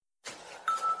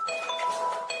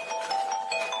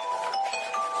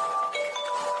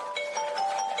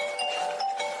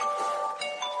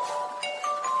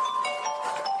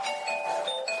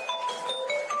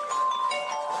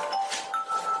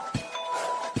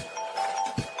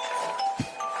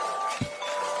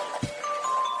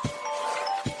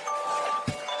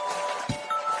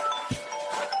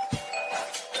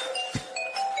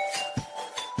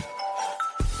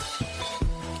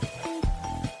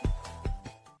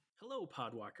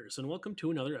Podwalkers, and welcome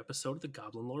to another episode of the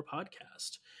Goblin Lore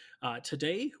Podcast.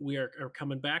 Today, we are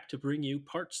coming back to bring you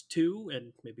parts two,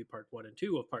 and maybe part one and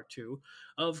two of part two,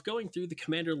 of going through the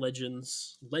Commander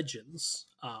Legends.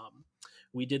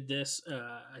 We did this,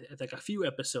 I think, a few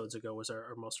episodes ago was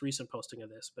our most recent posting of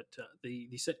this, but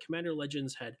the set Commander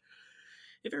Legends had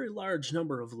a very large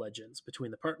number of legends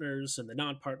between the partners and the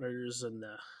non-partners and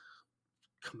the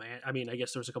command. I mean, I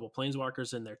guess there was a couple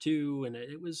planeswalkers in there too, and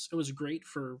it was great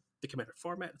for the Commander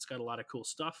format. It's got a lot of cool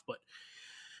stuff, but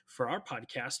for our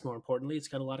podcast, more importantly, it's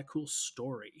got a lot of cool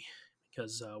story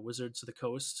because Wizards of the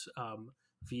Coast,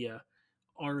 via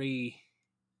Ari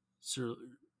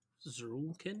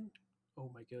Zerulkin.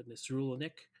 Oh my goodness,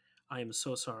 Zerulnik. I am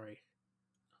so sorry.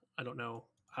 I don't know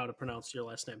how to pronounce your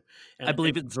last name. I And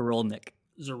believe it's Zerulnik.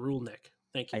 Zerulnik.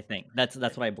 Thank you. I think that's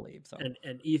what I believe. So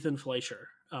And Ethan Fleischer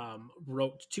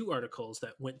wrote two articles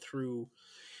that went through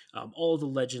all the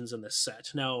legends in this set.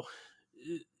 Now,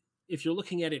 if you're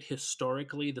looking at it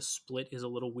historically, the split is a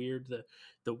little weird.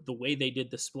 The way they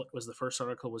did the split was the first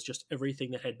article was just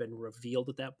everything that had been revealed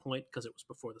at that point because it was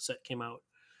before the set came out.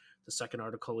 The second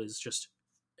article is just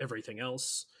everything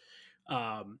else.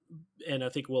 And I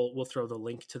think we'll throw the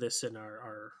link to this in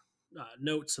our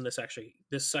notes. And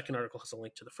this second article has a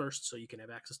link to the first, so you can have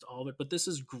access to all of it. But this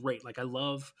is great. Like, I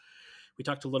love. We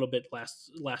talked a little bit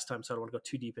last time, so I don't want to go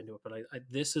too deep into it. But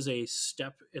this is a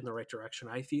step in the right direction,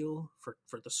 I feel,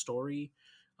 for the story.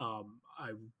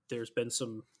 There's been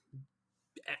some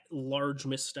large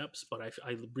missteps, but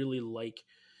I really like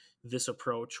this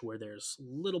approach where there's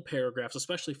little paragraphs,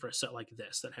 especially for a set like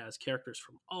this that has characters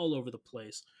from all over the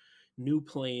place, new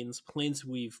planes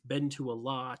we've been to a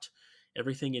lot,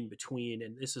 everything in between.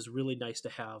 And this is really nice to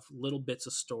have little bits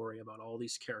of story about all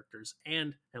these characters.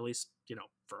 And at least,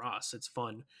 for us, it's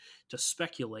fun to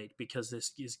speculate because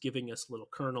this is giving us little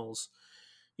kernels,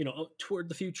 toward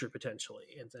the future potentially,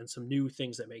 and some new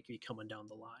things that may be coming down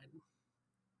the line.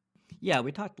 yeah,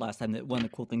 we talked last time that one of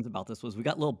the cool things about this was we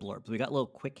got little blurbs, we got little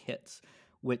quick hits,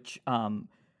 which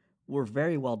were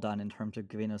very well done in terms of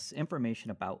giving us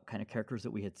information about kind of characters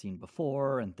that we had seen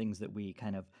before and things that we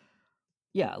kind of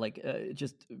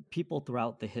just people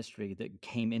throughout the history that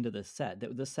came into this set.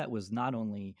 This set was not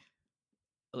only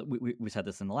we said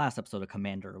this in the last episode, a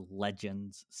Commander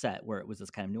Legends set where it was this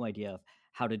kind of new idea of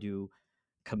how to do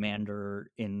Commander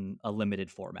in a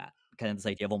limited format, kind of this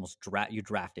idea of almost you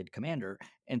drafted Commander.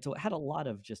 And so it had a lot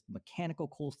of just mechanical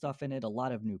cool stuff in it, a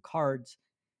lot of new cards.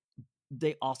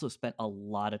 They also spent a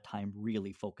lot of time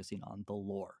really focusing on the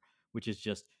lore, which is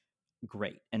just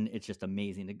great. And it's just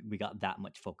amazing that we got that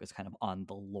much focus kind of on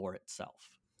the lore itself.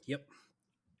 Yep.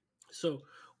 So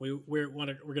we're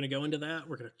going to go into that.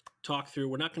 We're going to talk through.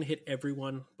 We're not going to hit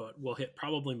everyone, but we'll hit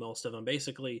probably most of them.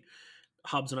 Basically,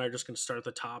 Hobbs and I are just going to start at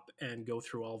the top and go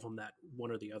through all of them that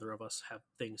one or the other of us have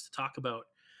things to talk about.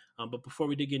 But before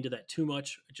we dig into that too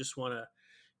much, I just want to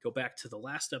go back to the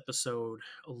last episode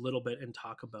a little bit and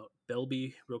talk about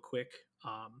Belby real quick.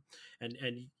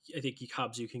 And I think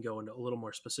Hobbs, you can go into a little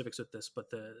more specifics with this, but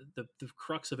the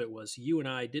crux of it was you and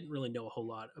I didn't really know a whole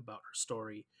lot about her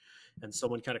story, and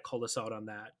someone kind of called us out on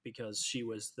that because she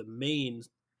was the main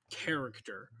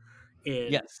character.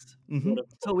 And Yes. Mm-hmm.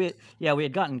 So we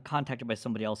had gotten contacted by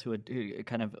somebody else who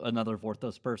kind of another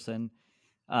Vorthos person,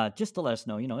 just to let us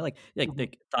know,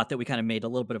 they thought that we kind of made a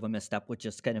little bit of a misstep, with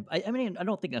just kind of, I mean, I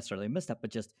don't think necessarily a misstep,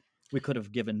 but just we could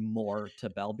have given more to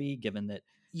Belby, given that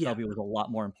Belby was a lot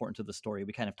more important to the story.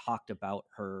 We kind of talked about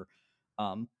her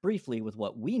briefly with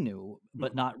what we knew,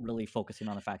 but not really focusing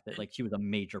on the fact that she was a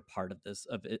major part of this,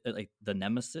 of it, like the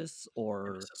Nemesis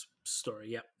story.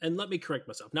 Yeah. And let me correct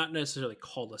myself, not necessarily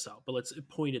called us out, but it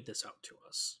pointed this out to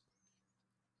us.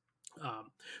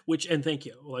 And thank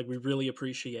you. Like, we really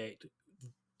appreciate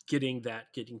getting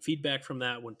feedback from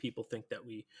that when people think that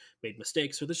we made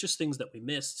mistakes or there's just things that we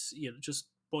missed, just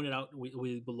point it out.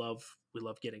 We love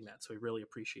getting that. So we really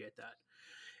appreciate that.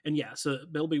 And yeah, so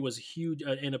Belby was huge,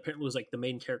 and apparently was like the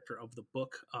main character of the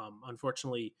book.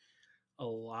 Unfortunately, a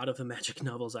lot of the Magic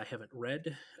novels I haven't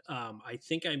read. I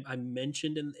think I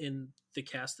mentioned in the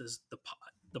cast is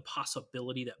the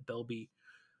possibility that Belby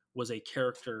was a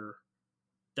character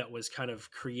that was kind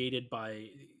of created by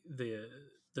the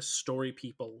story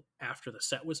people after the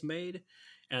set was made,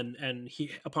 and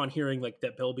he, upon hearing like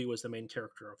that Belby was the main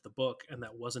character of the book and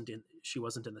that she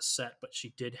wasn't in the set, but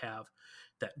she did have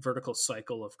that vertical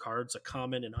cycle of cards, a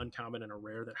common and uncommon and a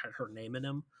rare that had her name in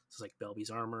them. So it's like Belby's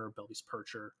Armor, Belby's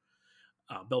Percher,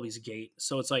 Belby's Gate.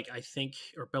 So it's like, I think,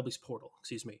 or Belby's Portal,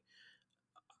 excuse me.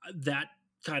 That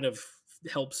kind of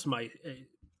helps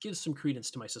gives some credence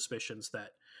to my suspicions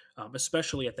that,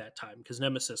 especially at that time, because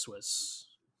Nemesis was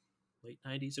late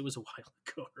 90s. It was a while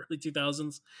ago, early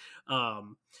 2000s.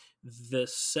 Um, the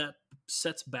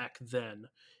sets back then,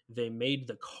 they made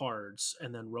the cards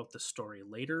and then wrote the story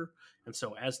later. And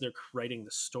so as they're writing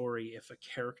the story, if a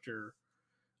character,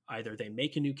 either they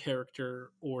make a new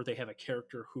character or they have a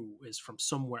character who is from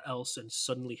somewhere else and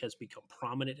suddenly has become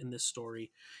prominent in this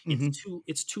story, Hmm.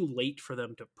 it's too late for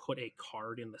them to put a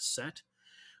card in the set.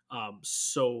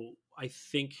 So I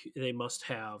think they must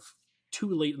have, too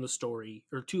late in the story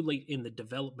or too late in the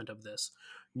development of this,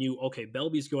 knew, okay,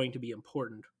 Belby's going to be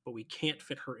important, but we can't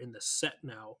fit her in the set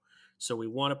now. So we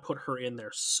want to put her in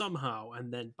there somehow.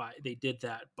 And then they did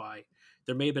that by,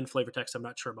 there may have been flavor text, I'm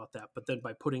not sure about that, but then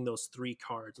by putting those three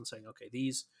cards and saying, okay,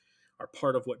 these are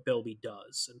part of what Belby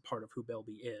does and part of who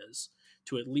Belby is,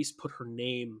 to at least put her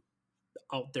name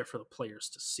out there for the players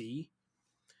to see.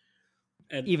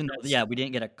 And Even though, that's, yeah, we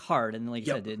didn't get a card, and like you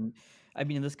yep, said, didn't I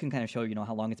mean, this can kind of show,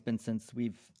 how long it's been since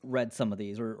we've read some of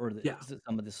these or yeah.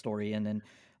 some of this story, and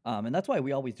that's why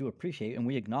we always do appreciate and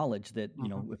we acknowledge that,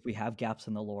 Mhm. if we have gaps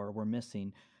in the lore we're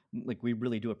missing, like we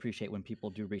really do appreciate when people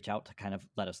do reach out to kind of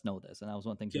let us know this. And that was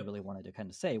one of the things we Yep. really wanted to kind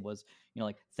of say was,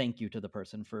 like, thank you to the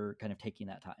person for kind of taking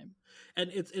that time.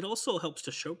 And it also helps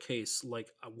to showcase like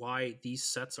why these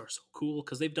sets are so cool,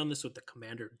 because they've done this with the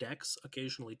commander decks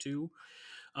occasionally too.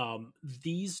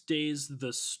 These days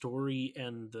the story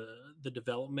and the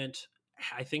development,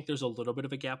 I think there's a little bit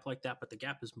of a gap like that, but the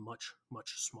gap is much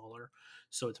smaller,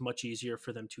 so it's much easier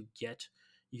for them to get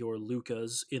your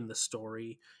Lucas in the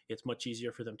story. It's much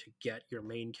easier for them to get your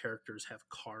main characters have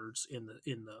cards in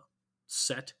the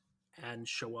set and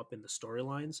show up in the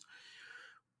storylines.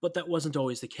 But that wasn't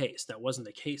always the case. That wasn't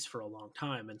the case for a long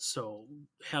time. And so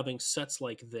having sets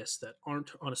like this that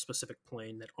aren't on a specific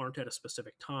plane, that aren't at a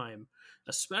specific time,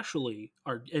 especially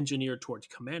are engineered towards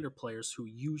commander players who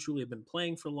usually have been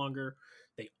playing for longer.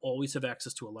 They always have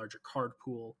access to a larger card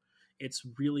pool. It's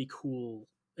really cool.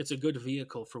 It's a good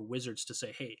vehicle for Wizards to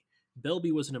say, hey,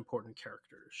 Belby was an important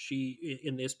character. She,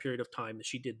 in this period of time,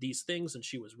 she did these things and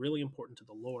she was really important to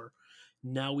the lore.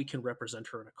 Now we can represent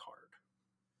her in a card.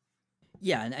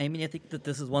 Yeah, and I mean, I think that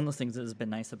this is one of those things that has been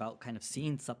nice about kind of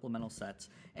seeing supplemental sets,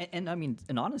 and I mean,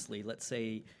 and honestly, let's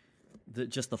say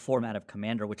just the format of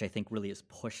Commander, which I think really is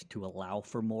pushed to allow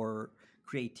for more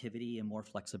creativity and more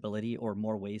flexibility or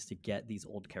more ways to get these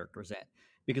old characters in.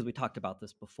 Because we talked about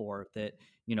this before that,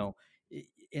 you know,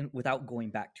 without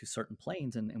going back to certain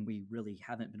planes, and we really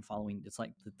haven't been following, it's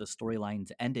like the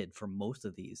storylines ended for most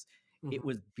of these. It Mhm.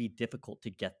 would be difficult to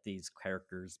get these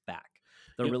characters back.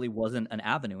 There Yep. really wasn't an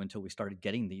avenue until we started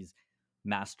getting these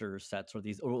master sets or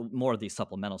these or more of these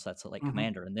supplemental sets like Mhm.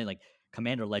 Commander, and then like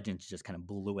Commander Legends just kind of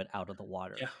blew it out of the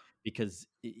water Yeah. because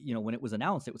when it was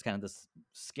announced, it was kind of this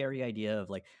scary idea of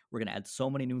like we're going to add so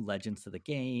many new legends to the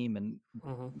game, and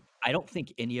Mhm. I don't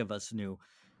think any of us knew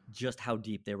just how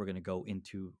deep they were going to go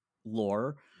into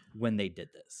lore when they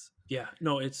did this. Yeah,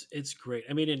 no, it's great.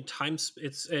 I mean, in times,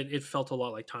 it felt a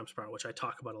lot like Time Spiral, which I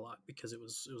talk about a lot because it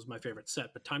was my favorite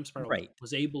set. But Time Spiral Right.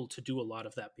 was able to do a lot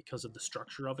of that because of the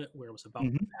structure of it, where it was about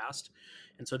the Hmm. past,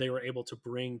 and so they were able to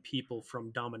bring people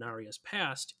from Dominaria's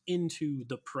past into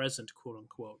the present, quote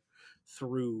unquote,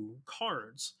 through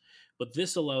cards. But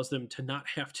this allows them to not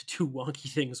have to do wonky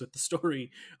things with the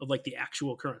story of like the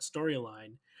actual current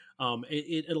storyline.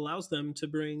 It allows them to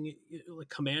bring, like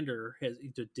Commander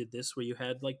did this, where you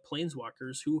had like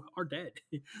planeswalkers who are dead,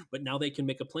 but now they can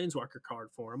make a planeswalker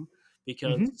card for them Hmm.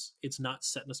 because it's not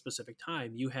set in a specific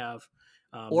time. You have,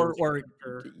 there Or was or a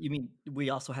character. you mean we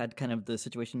also had kind of the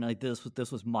situation like this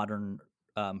was modern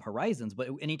Horizons, but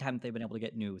anytime they've been able to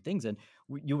get new things in,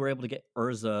 you were able to get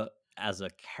Urza as a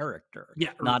character,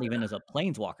 Yeah, not even as a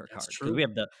planeswalker that's card, because we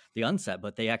true. have the unset,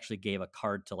 but they actually gave a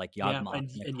card to like Yeah, Yawgmoth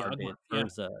and and a card to Yawgmoth. Yeah.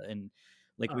 Urza, and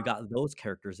like we uh, got those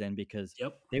characters in because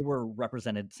yep. they were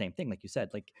represented same thing, like you said,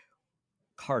 like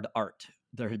card art.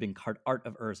 There had been card art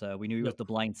of Urza. We knew he was Yep. the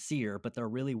blind seer, but there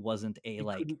really wasn't a You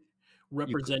like couldn't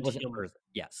represent wasn't him Urza.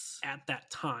 Yes. at that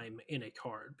time in a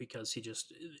card because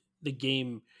the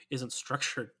game isn't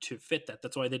structured to fit that.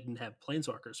 That's why they didn't have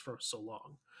planeswalkers for so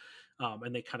long,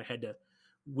 and they kind of had to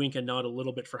wink and nod a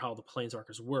little bit for how the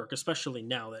planeswalkers work, especially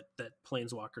now that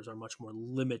planeswalkers are much more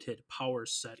limited power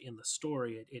set in the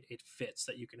story. It fits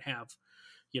that you can have,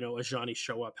 a Johnny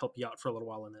show up, help you out for a little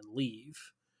while, and then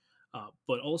leave.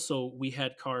 But also, we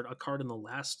had a card in the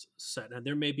last set, and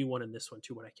there may be one in this one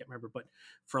too, but I can't remember. But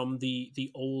from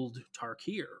the old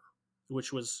Tarkir,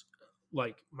 which was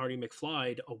like Marty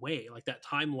McFly away, like that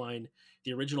timeline,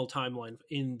 the original timeline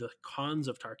in the Cons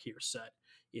of Tarkir set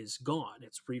is gone.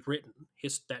 It's rewritten.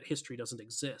 That history doesn't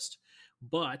exist,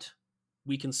 but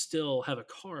we can still have a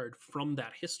card from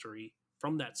that history,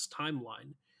 from that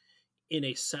timeline, in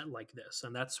a set like this.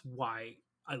 And that's why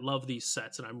I love these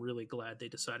sets, and I'm really glad they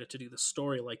decided to do the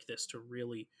story like this, to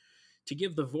really to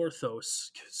give the Vorthos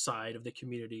side of the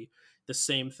community the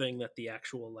same thing that the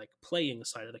actual like playing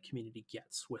side of the community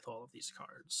gets with all of these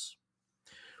cards.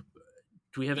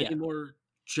 Do we have Yeah. any more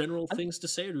general I things to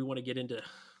say, or do we want to get into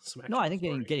some No, actual I think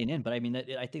getting story? getting in, but I mean,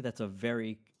 I think that's a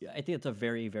very, I think it's a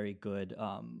very, very good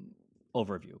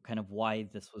overview, kind of why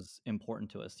this was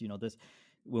important to us. You know, this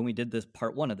when we did this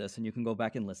part one of this, and you can go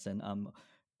back and listen.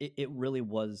 It really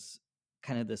was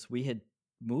kind of this. We had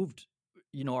moved,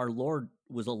 you know, our lore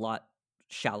was a lot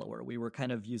shallower. We were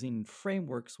kind of using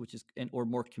frameworks, which is or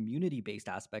more community based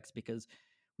aspects because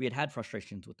we had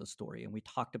frustrations with the story, and we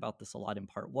talked about this a lot in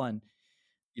part one.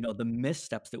 You know, the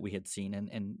missteps that we had seen,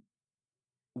 and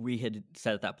we had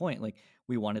said at that point, like,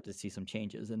 we wanted to see some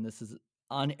changes, and this is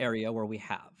an area where we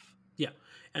have. Yeah,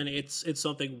 and it's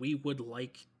something we would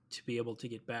like to be able to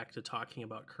get back to talking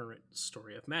about current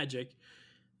story of Magic.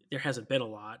 There hasn't been a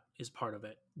lot is part of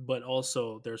it, but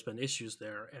also there's been issues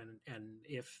there, and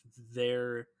if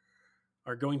there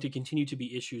are going to continue to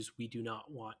be issues, we do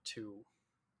not want to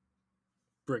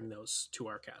bring those to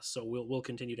our cast. So we'll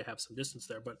continue to have some distance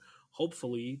there, but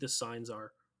hopefully the signs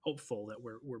are hopeful that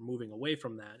we're moving away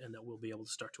from that, and that we'll be able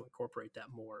to start to incorporate that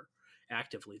more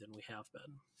actively than we have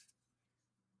been.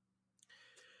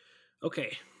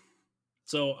 Okay,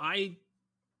 so I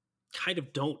kind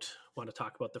of don't want to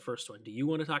talk about the first one. Do you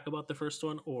want to talk about the first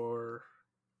one, or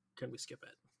can we skip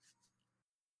it?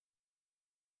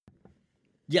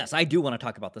 Yes, I do wanna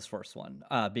talk about this first one,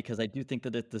 because I do think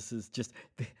that this is just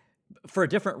for a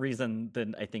different reason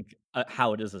than I think,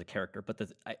 how it is as a character, but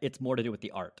it's more to do with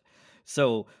the art.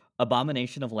 So,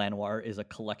 Abomination of Llanowar is a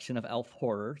collection of elf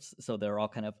horrors, so they're all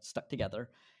kind of stuck together,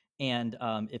 and,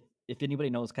 if anybody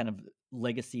knows kind of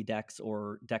legacy decks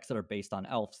or decks that are based on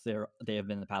elves, they have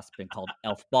been in the past been called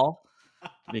Elf Ball,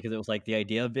 because it was like the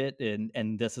idea of it,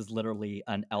 and this is literally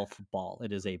an elf ball.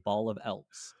 It is a ball of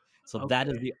elves. So that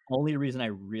is Okay. the only reason I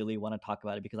really want to talk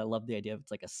about it because I love the idea of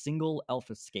it's like a single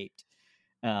elf escaped.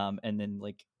 And then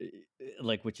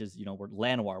like which is we're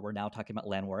Llanowar. We're now talking about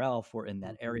Llanowar elf. We're in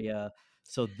that Mhm. area.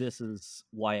 So this is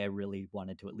why I really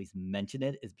wanted to at least mention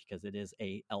it is because it is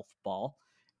a elf ball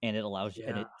and it allows you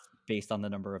and Yeah. it's based on the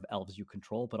number of elves you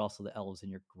control, but also the elves in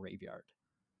your graveyard.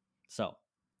 So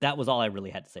that was all I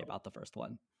really had to say about the first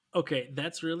one. Okay,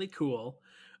 that's really cool.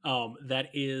 That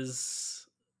is,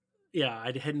 yeah,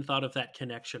 I hadn't thought of that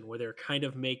connection where they're kind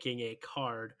of making a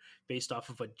card based off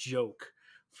of a joke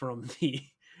from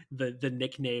the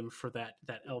nickname for that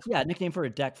elf Yeah, ball. nickname for a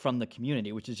deck from the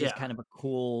community, which is just Yeah, kind of a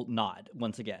cool nod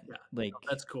once again. yeah, no, Like,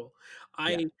 that's cool.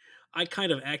 yeah. I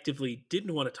kind of actively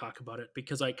didn't want to talk about it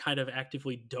because I kind of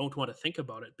actively don't want to think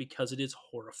about it because it is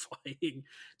horrifying.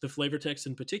 The flavor text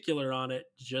in particular on it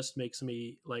just makes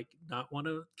me like not want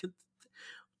to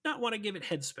give it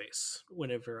headspace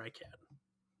whenever I can.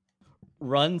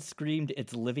 Run screamed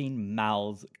its living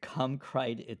mouths, come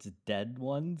cried its dead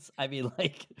ones. I mean,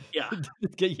 like, Yeah,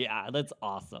 yeah, that's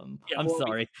awesome. yeah. I'm Well,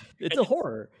 sorry. It's and a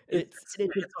horror. It's a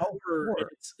it's a horror.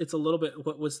 horror. It's a little bit.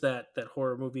 What was that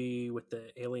horror movie with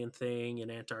the alien thing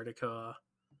in Antarctica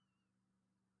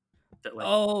that like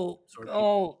Oh, sort of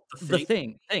oh, the the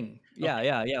thing? thing. Yeah, Okay,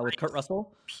 yeah, yeah, with Kurt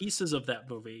Russell. pieces of that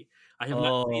movie. I have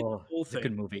not seen the Oh, whole it's a thing.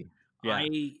 good movie. Yeah.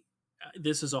 I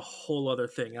This is a whole other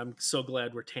thing. I'm so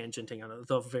glad we're tangenting on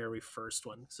the very first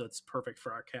one, so it's perfect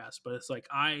for our cast. But it's like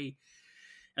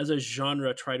as a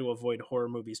genre, try to avoid horror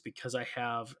movies because I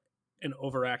have an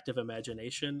overactive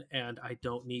imagination and I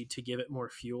don't need to give it more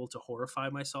fuel to horrify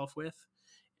myself with.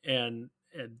 And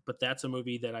but that's a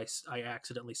movie that I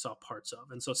accidentally saw parts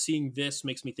of, and so seeing this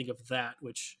makes me think of that,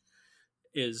 which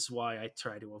is why I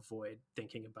try to avoid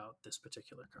thinking about this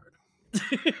particular card.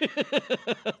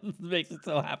 This makes me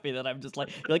so happy that I'm just like,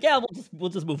 you're like, yeah, we'll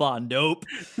just move on. Nope.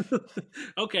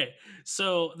 Okay,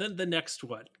 so then the next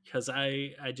one, because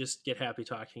I just get happy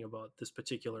talking about this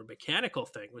particular mechanical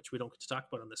thing, which we don't get to talk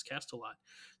about on this cast a lot.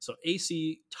 So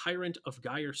AC Tyrant of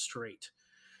Gyre Strait.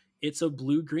 It's a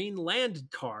blue green land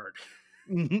card.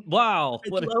 Wow, I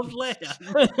what a love land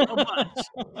so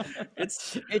much.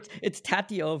 It's it's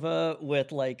Tatiova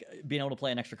with like being able to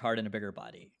play an extra card in a bigger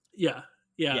body. yeah,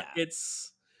 yeah. Yeah.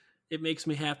 It makes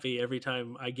me happy every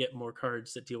time I get more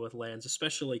cards that deal with lands,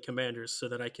 especially commanders, so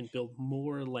that I can build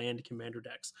more land commander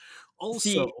decks. Also,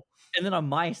 See, and then on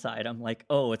my side, I'm like,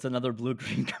 oh, it's another blue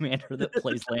green commander that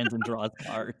plays lands and draws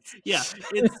cards. yeah,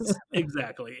 it's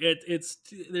exactly it's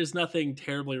there's nothing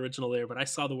terribly original there, but I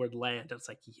saw the word land. It's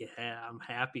like, yeah, I'm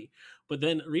happy. But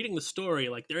then reading the story,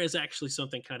 like there is actually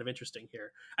something kind of interesting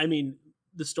here. I mean,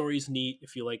 the story's neat.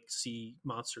 If you like sea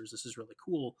monsters, this is really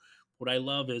cool. What I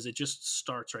love is it just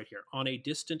starts right here on a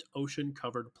distant ocean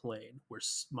covered plain where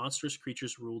monstrous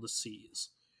creatures rule the seas.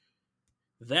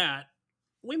 That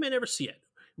we may never see it,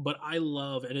 but I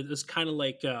love, and it is kind of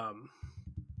like, oh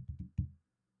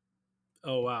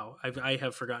wow, I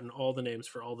have forgotten all the names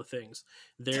for all the things.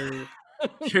 There's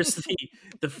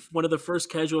the one of the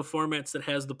first casual formats that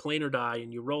has the planar die,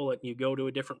 and you roll it, and you go to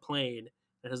a different plane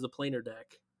that has the planar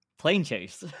deck. Plane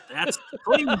Chase. That's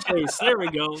Plane Chase. There we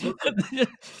go.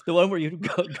 The one where you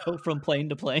go from plane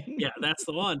to plane. Yeah, that's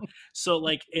the one. So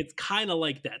like it's kind of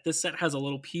like that. This set has a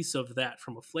little piece of that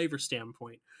from a flavor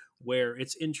standpoint, where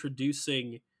it's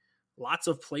introducing lots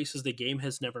of places the game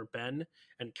has never been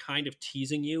and kind of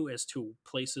teasing you as to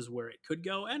places where it could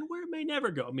go and where it may never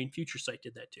go. I mean, Future Sight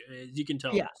did that too. As you can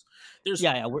tell, Yeah, there's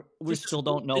yeah, yeah. We this is still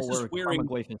don't know this is where wearing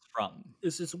Chromaglyph is from.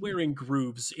 this is wearing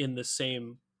grooves in the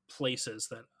same places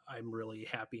that I'm really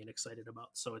happy and excited about.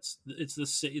 So it's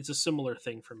a similar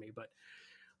thing for me, but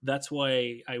that's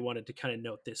why I wanted to kind of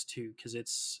note this too,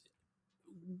 because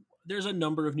there's a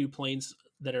number of new planes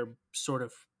that are sort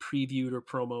of previewed or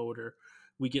promoted or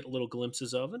we get little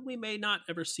glimpses of, and we may not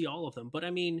ever see all of them. But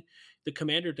I mean, the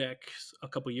commander deck a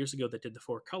couple years ago that did the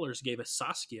four colors gave us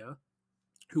Saskia,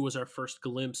 who was our first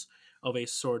glimpse of a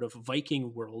sort of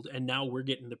Viking world, and now we're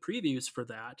getting the previews for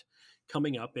that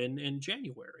coming up in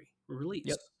January Yep, release.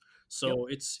 yep. So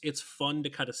it's fun to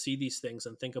kind of see these things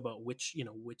and think about which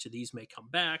of these may come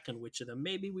back and which of them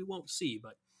maybe we won't see.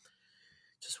 But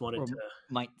just wanted Or to.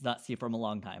 might not see from a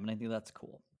long time, and I think that's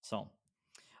cool. So,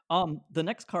 the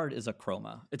next card is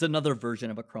Akroma. It's another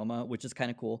version of Akroma, which is kind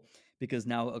of cool because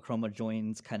now Akroma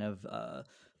joins kind of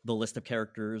the list of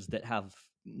characters that have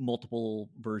multiple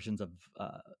versions of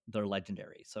their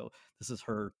legendary. So this is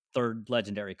her third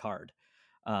legendary card.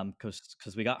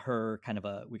 Because we got her in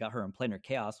planar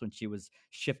chaos when she was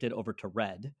shifted over to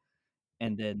red,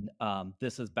 and then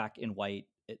this is back in white.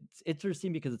 It's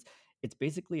interesting because it's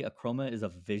basically Akroma is a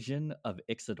vision of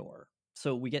Ixidor.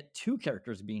 So we get two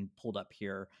characters being pulled up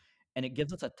here, and it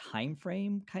gives us a time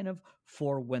frame kind of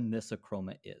for when this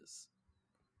Akroma is.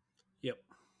 Yep.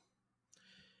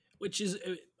 Which is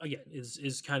again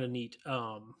is kind of neat.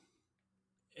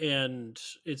 And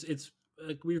it's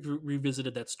like we've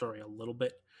revisited that story a little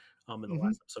bit in the Hmm.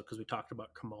 last episode because we talked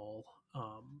about Kamal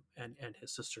and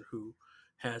his sister who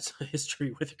has a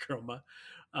history with Chroma.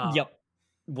 Uh, Yep.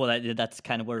 Well, that's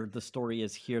kind of where the story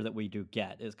is here that we do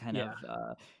get is kind yeah.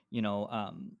 of you know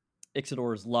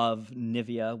Ixidor's love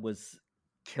Nivea was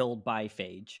killed by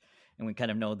Phage, and we kind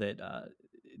of know that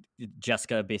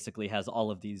Jessica basically has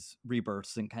all of these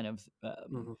rebirths and kind of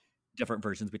Hmm. different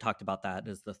versions. We talked about that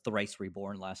as the thrice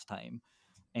reborn last time,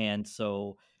 and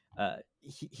so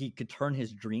he could turn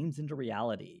his dreams into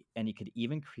reality, and he could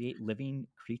even create living Yeah,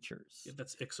 creatures.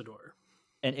 that's Ixidor.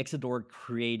 And Ixidor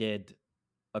created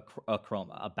a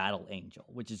Chroma, a battle angel,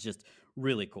 which is just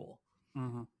really cool.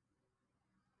 Hmm.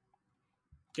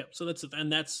 Yeah. So that's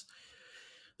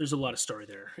there's a lot of story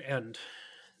there, and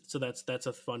so that's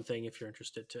a fun thing if you're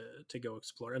interested to go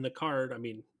explore. And the card, I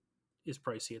mean, is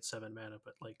pricey at 7 mana,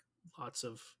 but like lots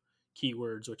of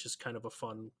keywords, which is kind of a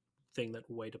fun thing that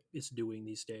White is doing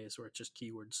these days, where it's just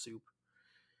keyword soup.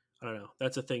 I don't know.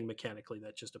 That's a thing mechanically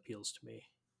that just appeals to me.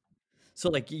 So,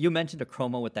 like you mentioned, a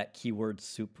chroma with that keyword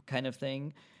soup kind of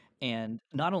thing, and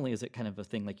not only is it kind of a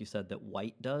thing like you said that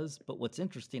white does, but what's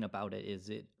interesting about it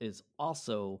is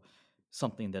also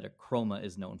something that a chroma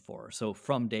is known for. So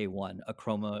from day one, a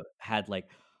chroma had like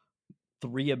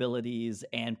three abilities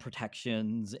and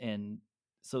protections, and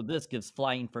so this gives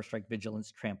flying, first strike, vigilance,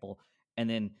 trample, and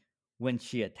then when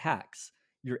she attacks,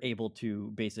 you're able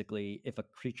to basically, if a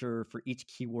creature for each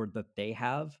keyword that they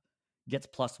have gets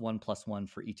 +1/+1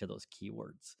 for each of those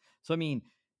keywords. So I mean,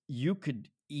 you could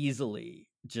easily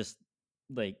just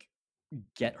like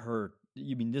get her.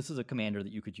 You mean this is a commander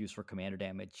that you could use for commander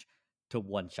damage to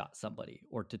one shot somebody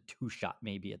or to two shot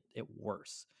maybe at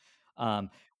worse. Um,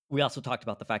 we also talked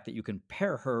about the fact that you can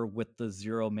pair her with the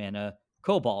 0 mana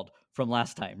Kobold from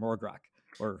last time, Morgrok,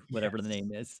 or whatever the Yes.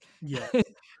 name is. Yes.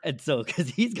 And so, because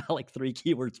he's got like three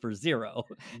keywords for zero,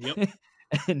 Yep.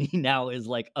 and he now is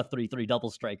like a 3/3 double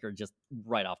striker just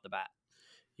right off the bat.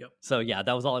 Yep. So yeah,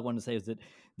 that was all I wanted to say is that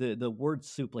the word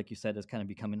soup, like you said, is kind of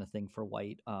becoming a thing for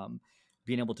white.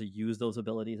 Being able to use those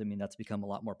abilities, I mean, that's become a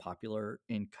lot more popular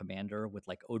in Commander with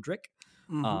like Odric.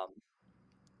 Hmm. Um,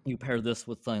 you pair this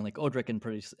with something like Odric,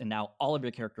 and now all of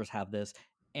your characters have this,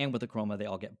 and with the Chroma, they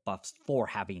all get buffs for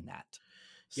having that.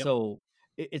 Yep. So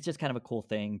it's just kind of a cool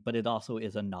thing, but it also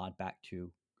is a nod back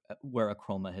to where a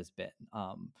Chroma has been.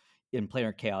 In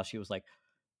Planar Chaos, she was like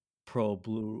pro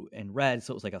blue and red,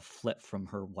 so it was like a flip from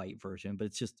her white version,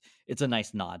 but it's a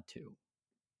nice nod too.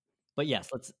 But yes,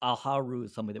 let's Alharu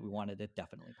is somebody that we wanted to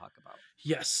definitely talk about.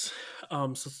 Yes.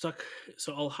 So stuck.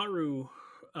 So Alharu.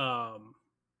 Um,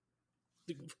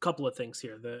 a couple of things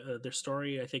here. Their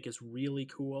story, I think, is really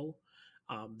cool.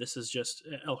 This is just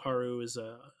Elharu is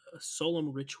a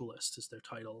solemn ritualist, is their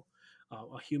title,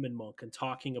 a human monk, and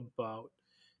talking about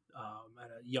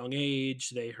at a young age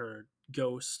they heard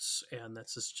ghosts, and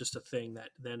that's just a thing that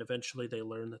then eventually they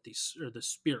learn that these or the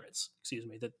spirits, excuse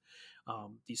me, that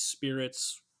these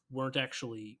spirits weren't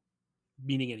actually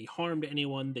meaning any harm to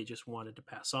anyone. They just wanted to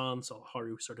pass on. So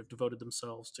Haru sort of devoted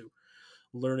themselves to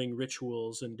learning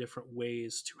rituals and different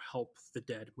ways to help the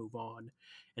dead move on.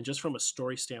 And just from a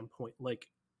story standpoint, like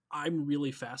I'm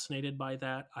really fascinated by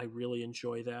that. I really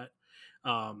enjoy that.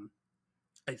 Um,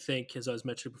 I think, as I was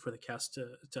mentioning before the cast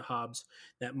to Hobbs,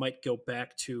 that might go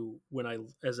back to when I,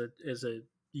 as a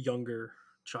younger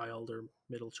child or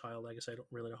middle child, I guess I don't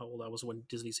really know how old I was when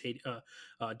Disney's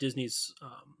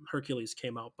Hercules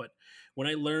came out, but when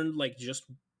I learned like just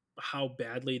how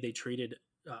badly they treated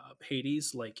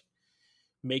Hades, like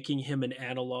making him an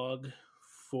analog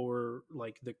for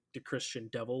like the Christian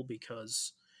devil,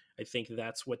 because I think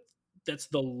that's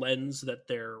the lens that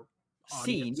their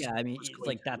Scene, audience yeah, I mean, was it's going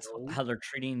like to that's know. how they're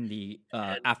treating the,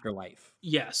 And afterlife.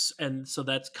 yes, and so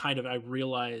that's kind of I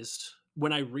realized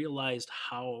when I realized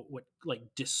how what like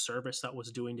disservice that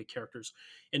was doing to characters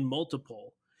in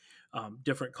multiple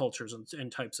different cultures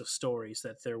and types of stories,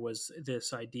 that there was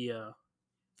this idea,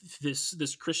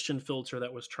 this Christian filter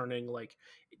that was turning like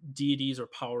deities or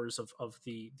powers of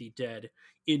the dead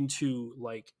into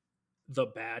like the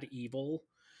bad evil,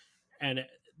 and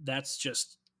that's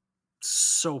just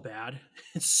so bad.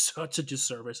 It's such a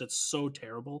disservice. It's so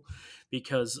terrible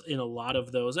because in a lot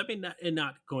of those, I mean,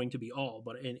 not going to be all,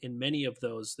 but in many of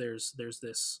those, there's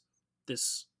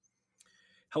this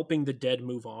helping the dead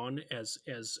move on as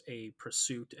a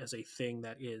pursuit, as a thing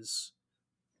that is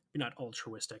not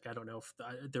altruistic. I don't know if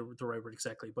the right word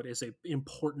exactly, but is a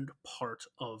important part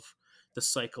of the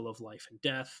cycle of life and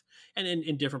death. And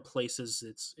in different places,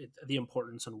 the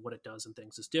importance and what it does and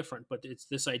things is different. But it's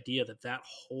this idea that that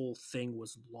whole thing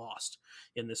was lost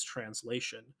in this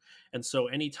translation. And so,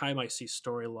 anytime I see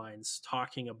storylines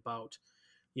talking about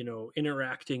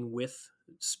interacting with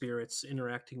spirits,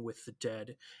 interacting with the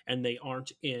dead, and they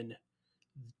aren't in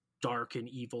dark and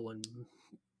evil and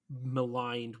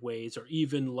maligned ways, or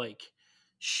even like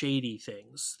shady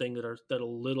things that a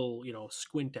little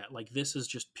squint at, like this is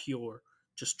just pure,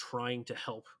 just trying to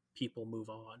help people move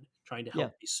on, trying to Yeah.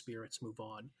 help these spirits move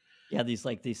on. Yeah,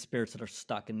 these spirits that are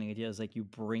stuck, and the idea is like you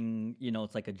bring,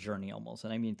 it's like a journey almost.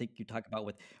 And I mean, think you talk about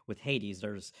with Hades,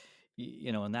 there's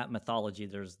in that mythology,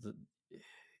 there's the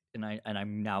and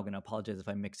I'm now going to apologize if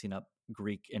I'm mixing up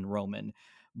Greek and Roman,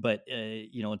 but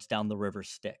it's down the river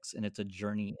Styx, and it's a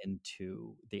journey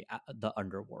into the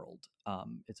underworld.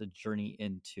 It's a journey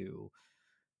into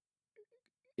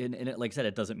and it, like I said,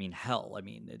 it doesn't mean hell. I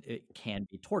mean, it can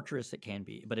be torturous, it can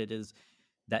be, but it is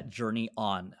that journey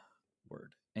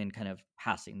onward and kind of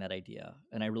passing that idea.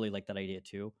 And I really like that idea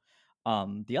too.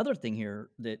 The other thing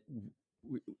here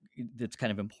that's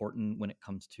kind of important when it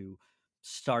comes to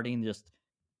starting just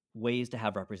ways to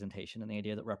have representation and the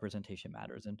idea that representation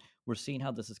matters. And we're seeing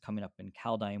how this is coming up in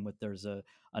Kaldheim with there's a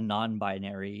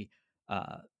non-binary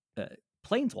uh, uh,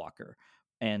 planeswalker.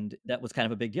 And that was kind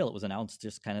of a big deal. It was announced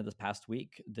just kind of this past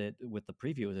week that with the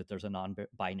preview that there's a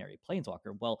non-binary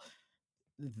planeswalker. Well,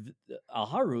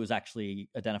 Alharu is actually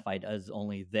identified as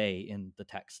only they in the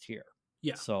text here.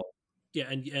 Yeah, So yeah,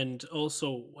 and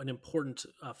also an important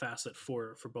facet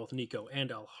for both Nico and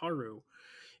Alharu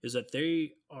is that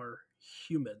they are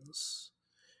humans,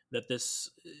 that this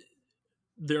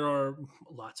there are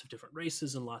lots of different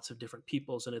races and lots of different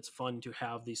peoples, and it's fun to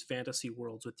have these fantasy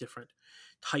worlds with different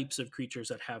types of creatures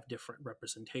that have different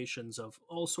representations of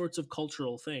all sorts of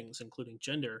cultural things, including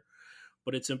gender.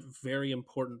 But it's a very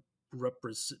important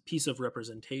piece of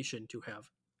representation to have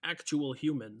actual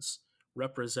humans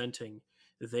representing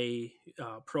they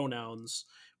pronouns,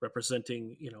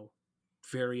 representing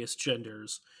various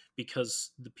genders,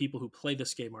 because the people who play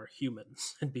this game are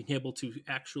humans, and being able to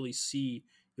actually see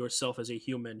yourself as a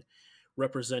human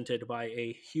represented by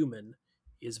a human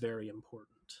is very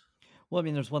important. well, I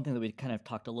mean, there's one thing that we kind of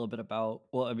talked a little bit about.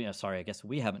 Well, I mean, sorry, I guess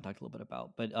we haven't talked a little bit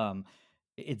about, but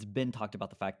it's been talked about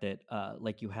the fact that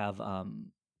like you have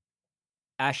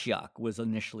Ashiok was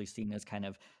initially seen as kind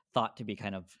of thought to be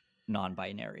kind of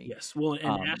non-binary. Yes, well, and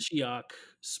Um, Ashiok yeah,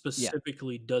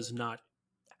 specifically does not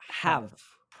have have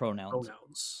pronouns,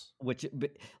 pronouns. which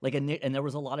like and there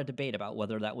was a lot of debate about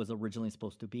whether that was originally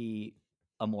supposed to be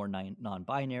a more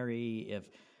non-binary, if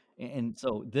And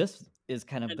so this is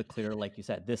kind of And the clear, like you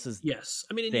said, this is yes,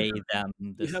 I mean, and they, them,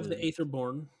 you this have the is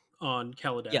Aetherborn on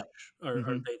Kaladesh, yeah. are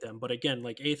Mhm. they them, but again,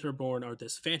 like Aetherborn are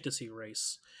this fantasy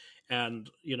race, and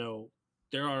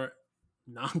there are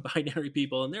non-binary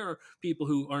people, and there are people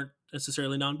who aren't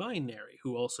necessarily non-binary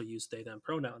who also use they them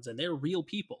pronouns, and they're real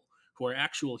people who are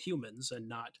actual humans and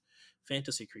not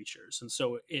fantasy creatures. And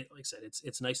so, like I said,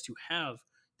 it's nice to have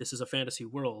this is a fantasy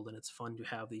world, and it's fun to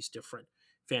have these different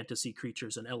fantasy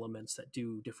creatures and elements that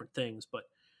do different things, but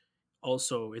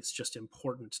also it's just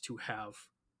important to have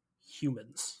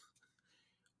humans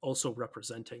also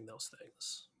representing those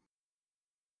things.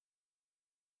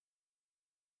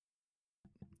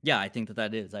 Yeah, I think that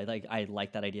that is. I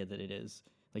like that idea that it is,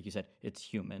 like you said, it's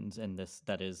humans, and this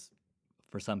that is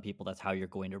for some people that's how you're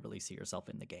going to really see yourself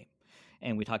in the game.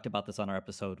 And we talked about this on our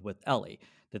episode with Ellie,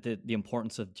 that the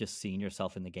importance of just seeing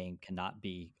yourself in the game cannot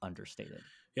be understated.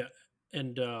 Yeah,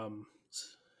 and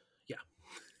yeah,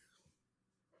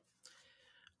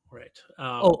 right.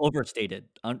 Oh, overstated.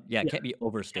 Yeah, it Yeah, can't be can't be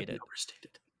overstated.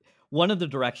 overstated. One of the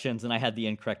directions, and I had the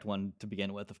incorrect one to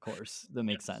begin with, of course. That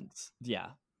makes Yes, sense.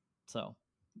 Yeah. So,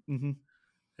 mhm.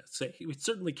 say it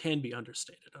certainly can be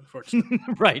understated, unfortunately.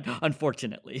 Right,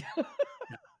 unfortunately. Yeah.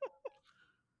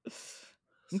 So,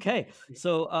 Okay,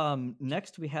 so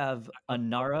next we have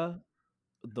Anara,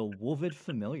 the Wolvid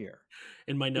Familiar,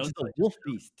 in my which notes, is a wolf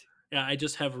beast. I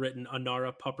just have written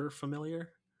Anara Pupper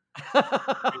familiar.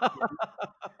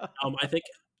 I think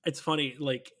it's funny,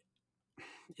 like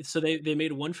so they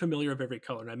made one familiar of every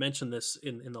color, and I mentioned this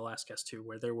in the last cast too,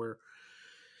 where there were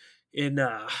in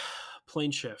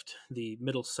Plane Shift, the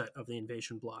middle set of the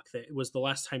invasion block. It was the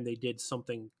last time they did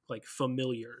something like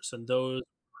familiars, and those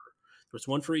there was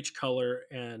one for each color,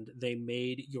 and they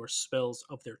made your spells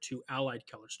of their two allied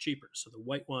colors cheaper. So the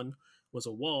white one was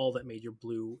a wall that made your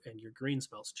blue and your green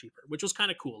spells cheaper, which was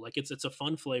kind of cool. Like it's a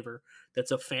fun flavor.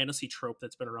 That's a fantasy trope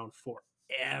that's been around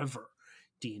forever.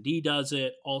 D&D does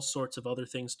it. All sorts of other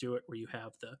things do it, where you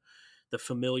have the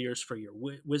familiars for your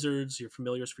wizards, your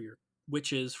familiars for your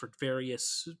witches, for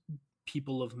various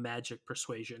people of magic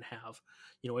persuasion have,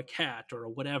 a cat or a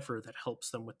whatever that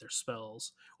helps them with their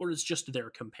spells, or it's just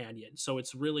their companion. So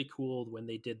it's really cool when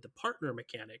they did the partner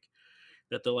mechanic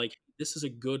that they're like, this is a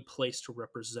good place to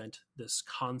represent this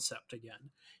concept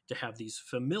again, to have these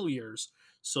familiars,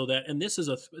 so that, and this is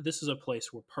a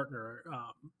place where partner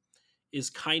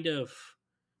is kind of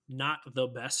not the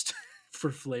best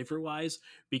for flavor wise,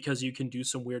 because you can do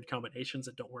some weird combinations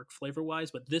that don't work flavor wise,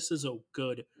 but this is a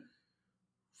good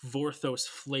Vorthos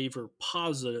flavor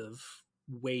positive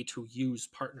way to use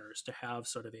partners, to have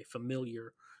sort of a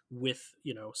familiar with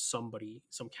somebody,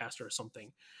 some caster or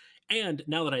something. And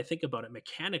now that I think about it,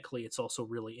 mechanically it's also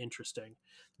really interesting,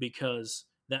 because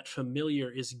that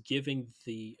familiar is giving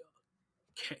the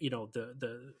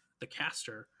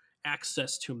caster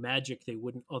access to magic they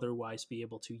wouldn't otherwise be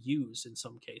able to use in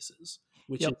some cases,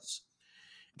 which Yep. is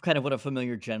Kind of what a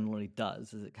familiar generally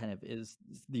does is it kind of is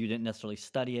you didn't necessarily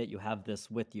study it, you have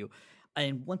this with you.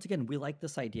 And once again, we like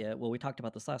this idea. Well, we talked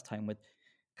about this last time with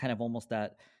kind of almost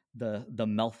that the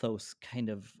Melthos kind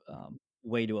of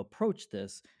way to approach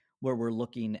this, where we're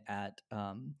looking at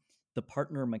the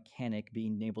partner mechanic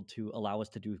being able to allow us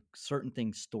to do certain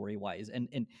things story wise,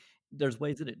 and there's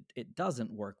ways that it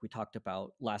doesn't work. We talked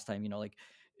about last time, like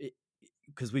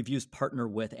because we've used partner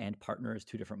with and partner as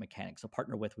two different mechanics. So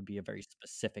partner with would be a very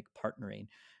specific partnering,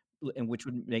 and which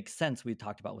would make sense. We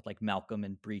talked about with like Malcolm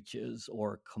and Breaches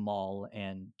or Kamal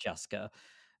and Jessica.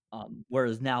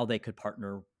 Whereas now they could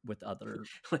partner with other.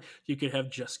 you could have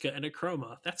Jessica and a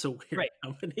Chroma. That's a weird Right, right.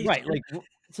 combination. Like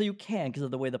so you can because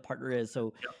of the way the partner is.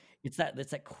 So Yeah. it's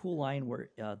that cool line where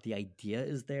the idea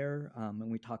is there.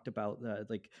 And we talked about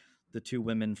like the two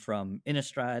women from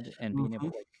Innistrad and being able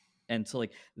Mhm. to like. And so,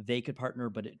 like, they could partner,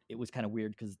 but it was kind of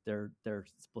weird because they're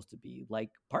supposed to be like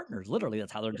partners. Literally,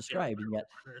 that's how they're Yeah, they are described, and yet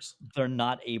partners. they're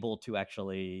not able to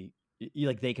actually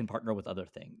like they can partner with other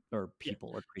things or Yeah, people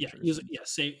or yeah, creatures.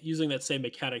 using that same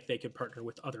mechanic, they could partner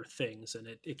with other things, and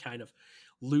it kind of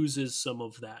loses some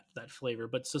of that flavor.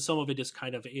 But so some of it is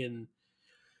kind of in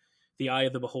the eye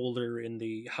of the beholder, in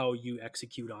the how you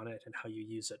execute on it and how you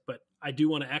use it. But I do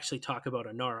want to actually talk about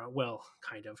Anara. Well,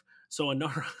 kind of. So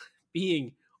Anara,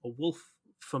 being a wolf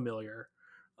familiar,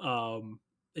 um,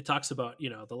 it talks about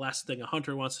the last thing a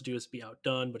hunter wants to do is be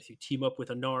outdone. But if you team up with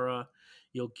Anara,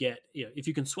 you'll get if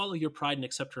you can swallow your pride and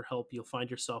accept her help, you'll find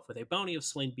yourself with a bounty of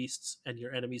slain beasts and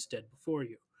your enemies dead before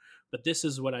you. But this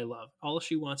is what I love. All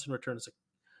she wants in return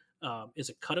is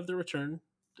a cut of the return,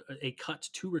 a cut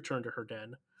to return to her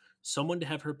den, someone to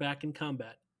have her back in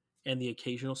combat, and the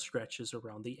occasional scratches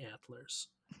around the antlers.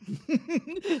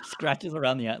 Scratches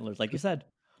around the antlers, like you said.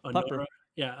 Anara, Pupper.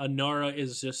 yeah, Anara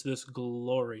is just this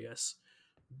glorious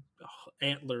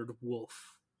antlered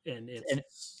wolf, and And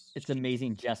it's it's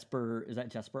amazing. Jesper, is that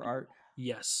Jesper art?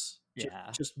 yes,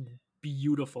 Yeah. just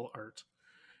beautiful art,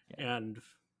 Yeah. and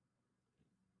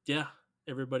yeah, Okay.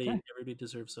 everybody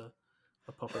deserves a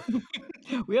pupper.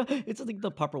 It's I think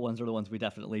the pupper ones are the ones we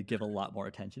definitely give a lot more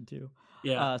attention to.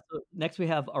 Yeah. So next we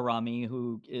have Arami,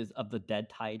 who is of the Dead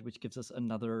Tide, which gives us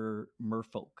another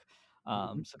merfolk.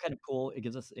 Mhm. So kind of cool. It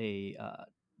gives us a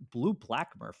blue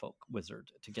black merfolk wizard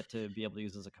to get to be able to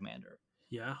use as a commander.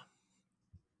 Yeah.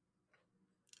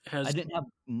 I Has didn't have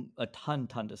a ton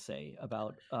to say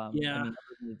about. I yeah.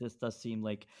 mean, this does seem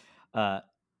like uh,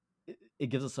 it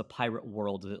gives us a pirate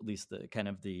world, at least the kind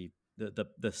of the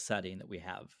setting that we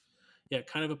have. Yeah,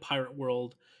 kind of a pirate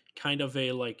world, kind of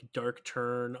a like dark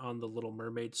turn on the Little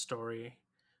Mermaid story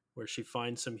where she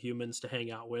finds some humans to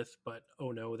hang out with, but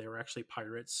oh no, they were actually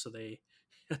pirates, so they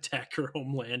attack her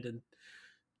homeland and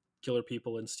kill her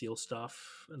people and steal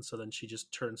stuff. And so then she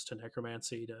just turns to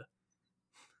necromancy to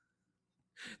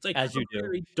it's like As a you do.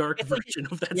 very dark It's like version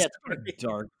of that yeah, it's like a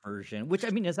story. dark version, which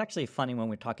I mean is actually funny when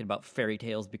we're talking about fairy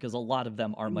tales because a lot of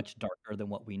them are much darker than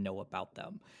what we know about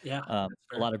them. Yeah, that's A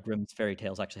fair. lot of Grimm's fairy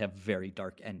tales actually have very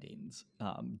dark endings.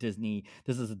 Disney,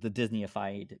 this is the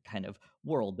Disneyified kind of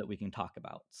world that we can talk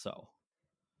about. So,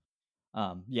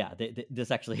 yeah,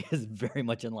 this actually is very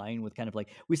much in line with kind of like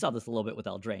we saw this a little bit with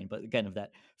Eldraine, but kind of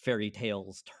that fairy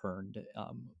tales turned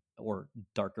or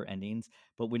darker endings.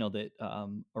 But we know that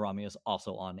Arami is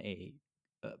also on a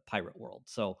pirate world,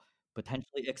 so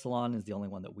potentially Ixalan is the only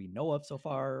one that we know of so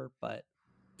far. But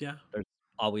Yeah, there's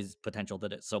always potential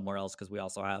that it's somewhere else because we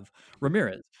also have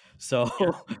Ramirez, so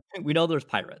yeah, we know there's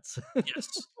pirates. yes.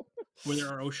 Where there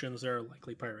are oceans, there are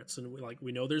likely pirates, and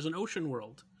we know there's an ocean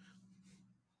world.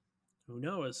 Who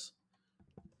knows?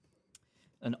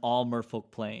 An all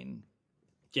merfolk plane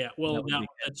Yeah, that well, would now be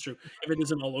good. that's true. If it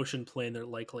is an all ocean plane, there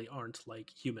likely aren't like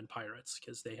human pirates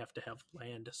because they have to have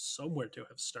land somewhere to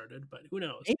have started. But who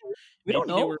knows? Maybe. We don't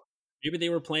Maybe they know. were maybe they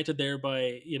were planted there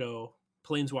by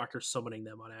planeswalkers summoning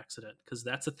them on accident because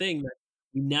that's a thing that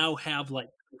we now have like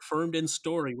confirmed in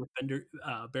story with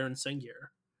Baron Sengir.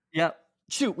 Yeah.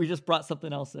 Shoot, we just brought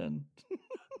something else in.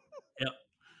 Yep.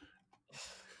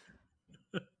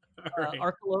 All right.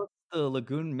 Arkelos, the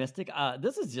Lagoon Mystic.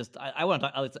 This is just I want to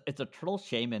talk. It's a turtle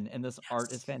shaman, and this art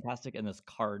is Yes. fantastic. And this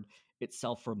card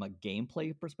itself, from a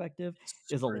gameplay perspective, It's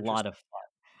is a super lot interesting.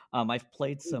 of fun. I've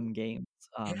played Ooh, some games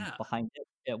yeah. behind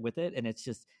it with it, and it's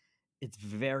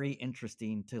very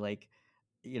interesting to like,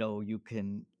 you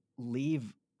can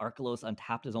leave Arkelos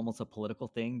untapped as almost a political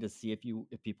thing to see if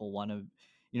people want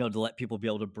to, to let people be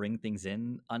able to bring things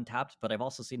in untapped. But I've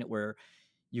also seen it where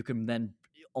you can then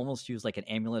almost use like an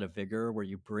amulet of vigor where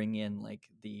you bring in like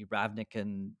the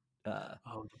Ravnican uh,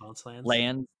 Oh, the bounce lands.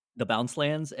 lands, the bounce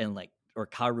lands, and like or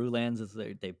Karu lands as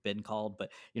they've been called, but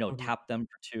Hmm. tap them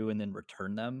for two and then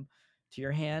return them to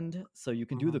your hand. So you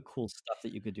can do Hmm. the cool stuff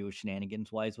that you could do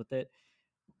shenanigans wise with it,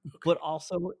 Okay. but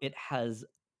also it has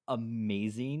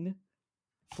amazing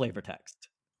flavor text.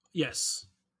 Yes.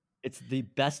 It's the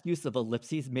best use of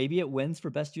ellipses. Maybe it wins for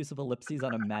best use of ellipses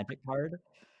on a magic card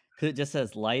because it just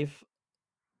says life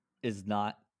is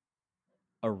not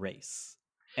a race.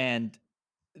 And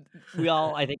we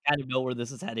all, I think, kind of know where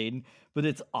this is heading, but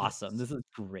it's awesome. Yes. This is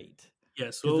great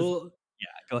Yes. because this, Well, yeah.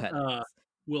 Go ahead. uh,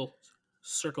 we'll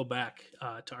circle back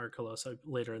to Arkelos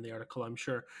later in the article, I'm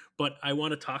sure. But I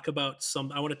want to talk about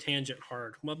some. I want to tangent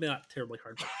hard. Well, not terribly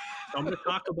hard, but I'm going to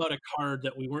talk about a card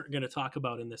that we weren't going to talk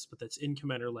about in this, but that's in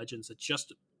Commander Legends. It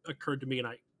just occurred to me, and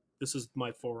this is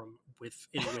my forum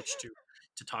in which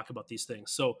to talk about these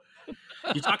things. So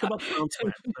you talk about the bounce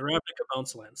land, the Ravnica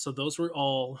bounce land. So those were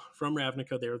all from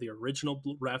Ravnica. They're the original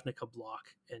Ravnica block,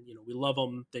 and we love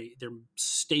them. They're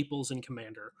staples in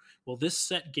Commander. Well, this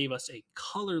set gave us a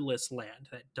colorless land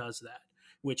that does that,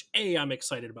 which I'm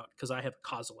excited about because I have a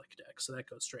Kozilek deck, so that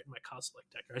goes straight in my Kozilek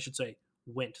deck. Or I should say,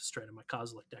 went straight in my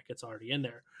Kozilek deck. It's already in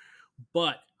there.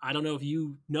 But I don't know if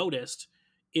you noticed,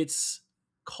 it's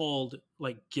called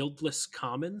like Guildless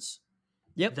Commons.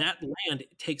 Yep. That land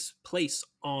takes place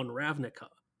on Ravnica,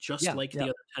 just Yeah. like Yeah. the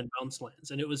other 10 bounce lands.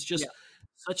 And it was Yeah. just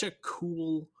such a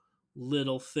cool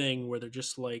little thing where they're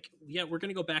just like, yeah, we're going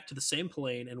to go back to the same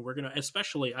plane and we're going to,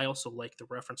 especially, I also like the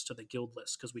reference to the guild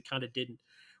list because we kind of didn't,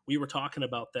 we were talking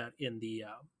about that in the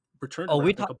Return to Oh,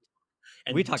 Ravnica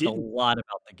we and talked a didn't, lot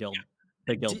about the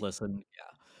and, guild di- list, and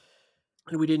yeah.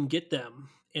 and we didn't get them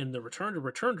in the Return to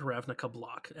Ravnica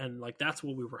block. And like, that's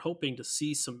what we were hoping to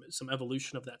see some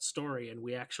evolution of that story. And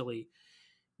we actually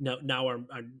now our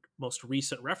most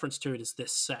recent reference to it is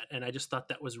this set, and I just thought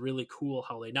that was really cool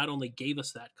how they not only gave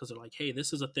us that because they're like, hey,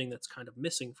 this is a thing that's kind of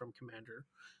missing from Commander,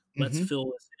 let's Hmm. fill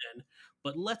this in,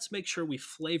 but let's make sure we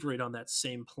flavor it on that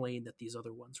same plane that these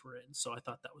other ones were in. So I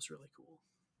thought that was really cool.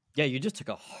 Yeah, you just took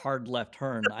a hard left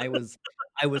turn. I was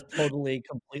totally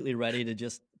completely ready to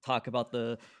just talk about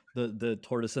the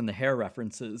tortoise and the hare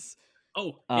references.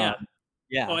 Oh Um, yeah. Oh,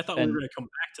 yeah, I thought we were and going to come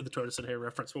back to the tortoise and hare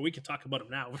reference, but we can talk about them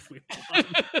now if we want.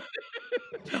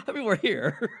 I mean, we're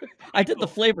here. I did the Oh,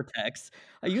 flavor text.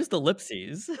 I used the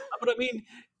ellipses. but I mean,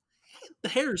 the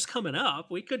hare's coming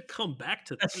up. We could come back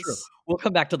to That's true. this. We'll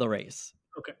come back to the race.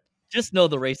 Okay. Just know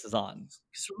the race is on.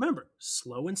 Just remember,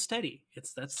 slow and steady.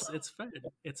 It's fine.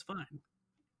 It's fine.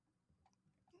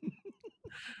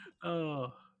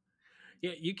 Oh,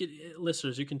 yeah. You could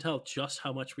listeners, you can tell just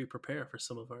how much we prepare for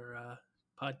some of our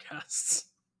podcasts.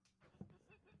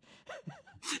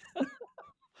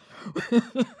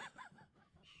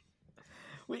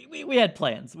 We had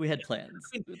plans. We had plans.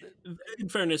 I mean, in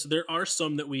fairness, there are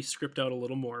some that we script out a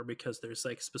little more because there's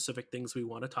like specific things we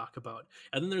want to talk about,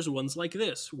 and then there's ones like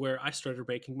this where I started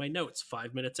making my notes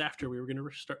 5 minutes after we were going to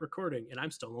start recording, and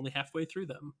I'm still only halfway through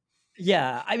them.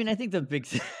 Yeah, I mean, I think the big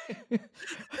Yep.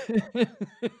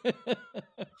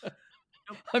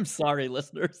 I'm sorry,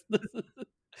 listeners.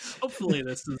 Hopefully,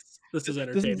 this is This is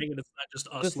entertaining, and it's not just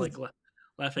us this like is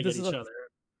laughing at this is each us other.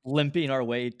 limping our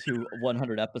way to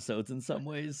 100 episodes in some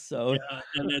ways, so Yeah,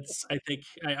 and it's I think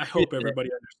I we hope did it. everybody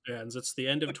understands. It's the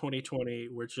end of 2020.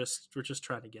 We're just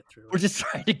trying to get through We're it. just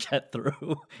trying to get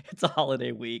through. It's a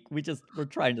holiday week. We're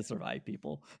trying to survive,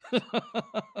 people.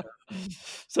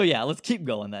 So, yeah, let's keep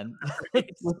going then. Right?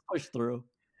 Let's push through.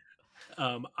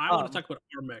 I want to Um, talk about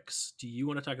Armex. Do you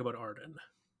want to talk about Arden?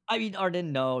 I mean,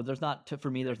 Arden, no, for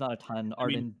me, there's not a ton. I mean,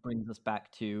 Arden brings us back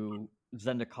to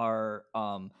Zendikar.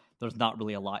 There's not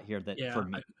really a lot here that for yeah,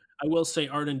 me. I will say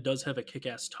Arden does have a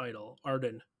kick-ass title.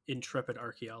 Arden, Intrepid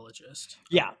Archaeologist.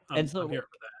 Yeah, and I'm so here for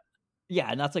yeah,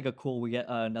 and that's like a cool we get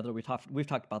another we've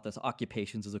talked about this.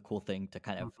 Occupations is a cool thing to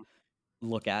kind that. of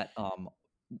look at.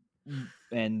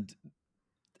 And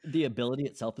the ability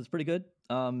itself is pretty good.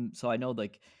 So I know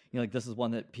like like this is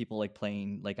one that people like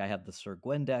playing. Like I have the Sir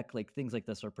Gwen deck. Like things like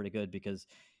this are pretty good because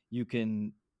you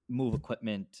can move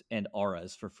equipment and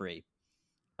auras for free.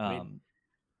 I mean, Um,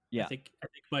 yeah, I think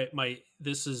my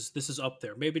this is up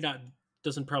there. Maybe not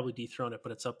doesn't probably dethrone it,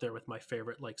 but it's up there with my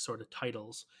favorite like sort of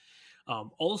titles.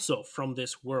 Also from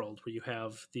this world where you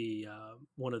have the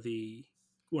one of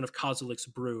Kozelik's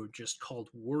brood just called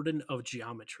Warden of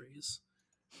Geometries.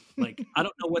 Like I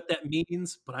don't know what that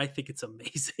means, but I think it's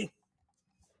amazing.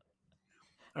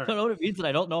 All I don't right, know what it means, and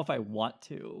I don't know if I want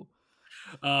to.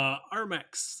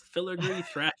 Armex Filigree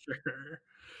Thrasher.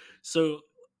 So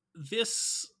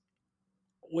this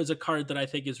was a card that I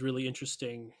think is really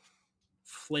interesting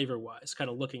flavor wise. Kind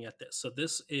of looking at this, so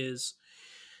this is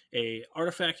a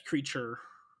artifact creature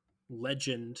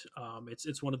legend.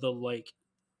 It's one of the like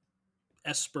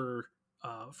Esper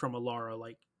from Alara,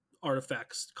 like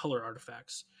artifacts, color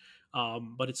artifacts.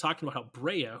 But it's talking about how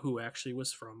Breya, who actually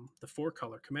was from the four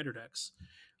color commander decks,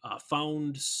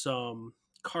 found some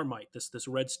Carmite, this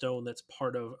red stone that's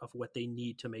part of what they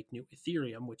need to make new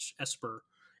Ethereum, which Esper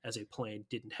as a plane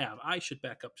didn't have. I should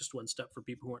back up just one step for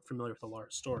people who aren't familiar with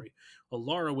Alara's story.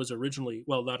 Alara was originally,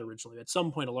 well, not originally, at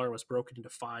some point, Alara was broken into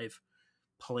five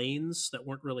planes that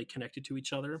weren't really connected to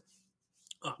each other.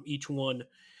 Each one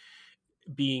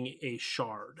being a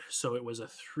shard. So it was a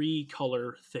three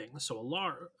color thing. So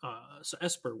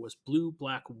Esper was blue,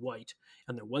 black, white,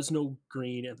 and there was no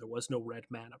green and there was no red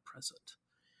mana present.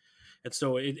 And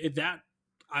so that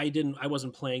I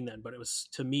wasn't playing then, but it was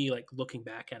to me like looking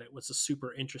back at it was a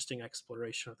super interesting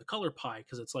exploration of the color pie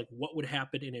because it's like what would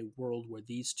happen in a world where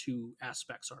these two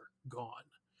aspects are gone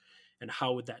and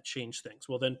how would that change things?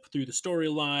 Well, then through the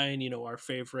storyline, our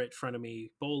favorite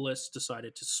frenemy Bolus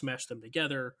decided to smash them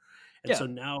together, and Yeah, so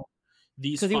now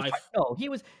these because he was five, no, he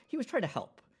was trying to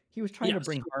help. He was trying to yes,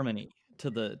 bring harmony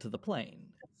to the plane.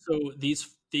 so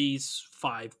these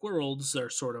five worlds are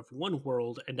sort of one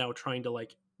world, and now trying to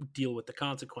like deal with the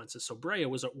consequences. So Breya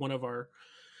was one of our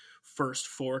first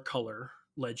four color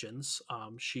legends.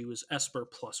 She was Esper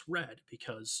plus red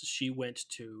because she went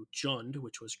to Jund,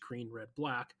 which was green, red,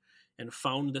 black, and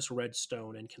found this red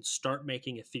stone and can start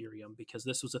making Ethereum because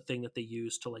this was a thing that they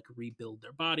used to like rebuild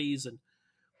their bodies, and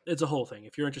it's a whole thing.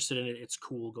 If you're interested in it, it's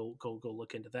cool. Go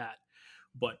look into that.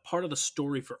 But part of the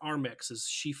story for Armex is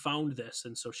she found this,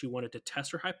 and so she wanted to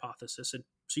test her hypothesis, and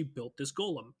she built this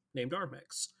golem named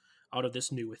Armex out of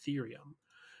this new Ethereum.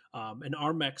 And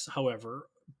Armex, however,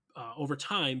 over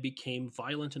time became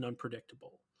violent and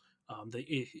unpredictable.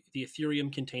 The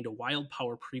Ethereum contained a wild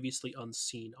power previously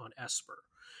unseen on Esper,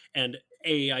 and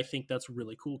I think that's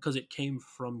really cool because it came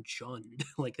from Jund.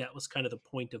 Like that was kind of the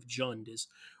point of Jund, is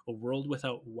a world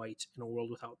without white and a world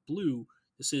without blue.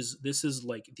 This is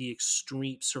like the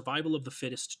extreme survival of the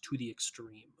fittest to the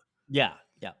extreme. Yeah,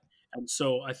 yeah. And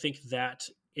so I think that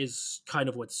is kind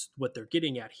of what they're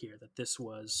getting at here, that this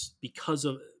was because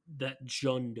of that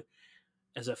Jund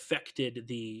has affected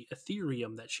the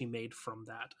Ethereum that she made from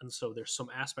that. And so there's some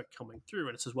aspect coming through.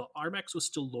 And it says, while Armax was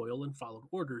still loyal and followed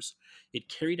orders, it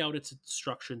carried out its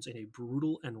instructions in a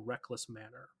brutal and reckless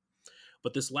manner.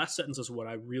 But this last sentence is what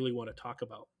I really want to talk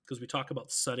about, because we talk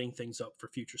about setting things up for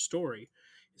future story.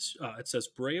 It says,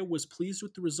 Brea was pleased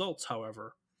with the results,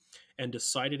 however, and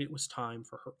decided it was time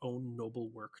for her own noble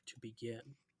work to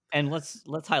begin. And let's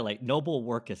highlight noble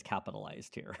work is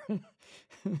capitalized here.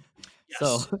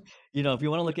 So, Yes. if you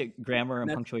want to look at grammar And and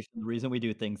that's, punctuation, the reason we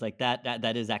do things like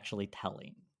that is actually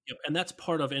telling. yep, and that's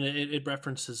part of, and it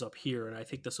references up here, and I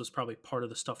think this was probably part of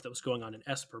the stuff that was going on in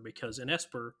Esper, because in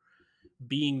Esper,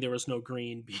 being there was no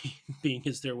green, being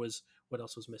as there was, what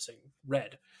else was missing?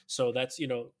 Red. So that's,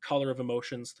 color of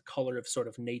emotions, the color of sort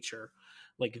of nature.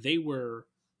 Like they were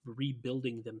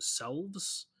rebuilding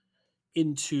themselves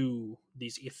into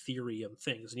these Ethereum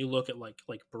things. And you look at like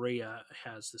Brea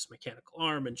has this mechanical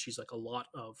arm, and she's like, a lot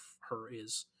of her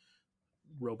is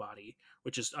robot-y,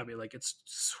 which is, I mean, like, it's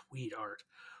sweet art.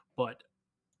 But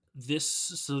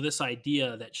this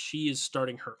idea that she is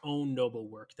starting her own noble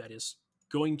work that is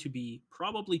going to be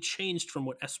probably changed from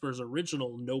what Esper's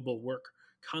original noble work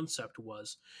concept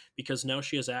was, because now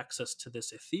she has access to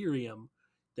this Ethereum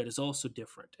that is also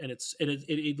different, and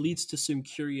it leads to some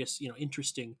curious,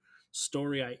 interesting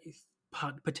story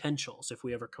potentials if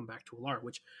we ever come back to Alara,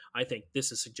 which I think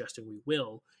this is suggesting we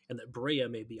will, and that Brea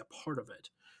may be a part of it,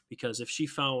 because if she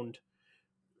found,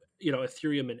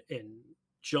 Ethereum in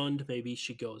Jund,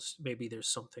 maybe there's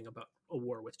something about a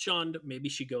war with Jund. Maybe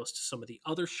she goes to some of the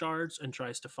other shards and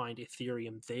tries to find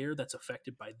Ethereum there that's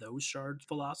affected by those shard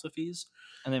philosophies.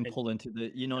 And then And pull into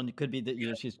and it could be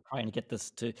that she's trying to get this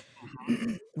to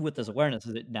mhm, with this awareness,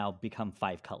 is it now become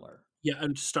 5-color? yeah,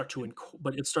 and start to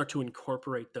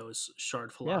incorporate those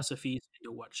shard Yeah. philosophies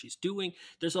into what she's doing.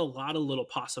 There's a lot of little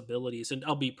possibilities, and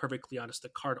I'll be perfectly honest, the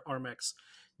card Armex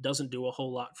doesn't do a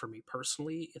whole lot for me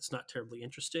personally. It's not terribly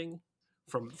interesting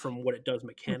from what it does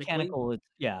mechanically. Mechanical,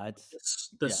 it's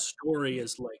The yeah. story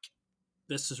is like,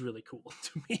 this is really cool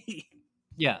to me.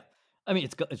 Yeah. I mean,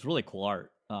 it's really cool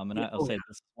art. And Yeah. I'll Oh say yeah.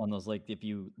 this is one of those, like, if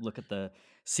you look at the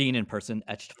scene in person,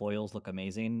 etched foils look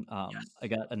amazing. I Yes.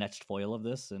 got an etched foil of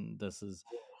this, and this is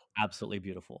absolutely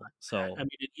beautiful. I So,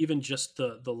 mean, even just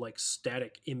the like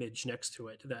static image next to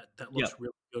it, that yeah. looks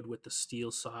really good with the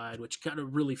steel side, which kind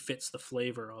of really fits the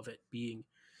flavor of it being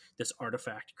this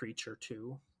artifact creature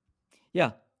too.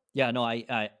 Yeah. Yeah, no,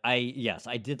 yes,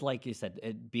 I did, like you said,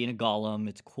 it being a golem,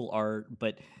 it's cool art,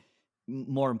 but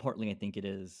more importantly, I think it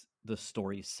is the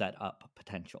story set up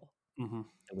potential Hmm.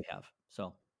 that we have.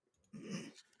 So,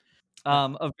 Yep.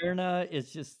 Averna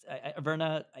is just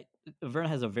Averna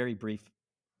has a very brief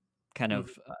kind Hmm.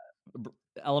 of br-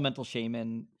 elemental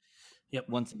shaman. Yep.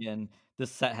 Once again,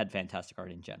 this set had fantastic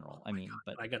art in Oh general. I my mean,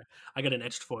 but god, I got an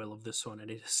etched foil of this one, and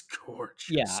it is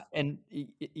yeah, gorgeous. and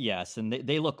yes, and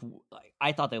they look.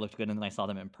 I thought they looked good, and then I saw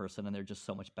them in person, and they're just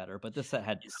so much better. But this set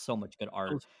had Yeah. so much good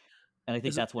I art, was- and I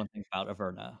think Is it, that's one thing about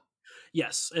Averna.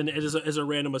 yes, and as a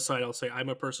random aside, I'll say I'm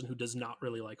a person who does not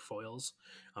really like foils,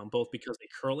 both because they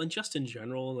curl and just in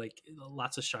general, like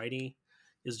lots of shiny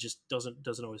is just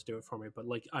doesn't always do it for me. But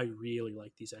like I really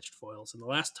like these etched foils, and the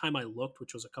last time I looked,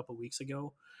 which was a couple weeks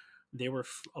ago, they were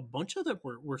a bunch of them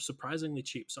were surprisingly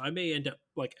cheap. So I may end up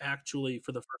like actually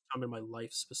for the first time in my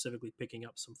life specifically picking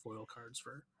up some foil cards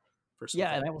for some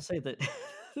Yeah, and things. I will say that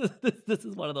this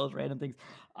is one of those random things.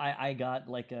 I got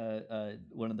like a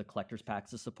one of the collector's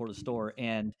packs to support a store,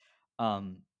 and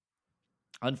um,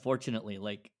 unfortunately,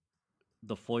 like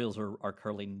the foils are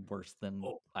curling worse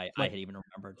than Oh, I like had even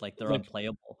remembered. Like they're like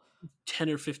unplayable. 10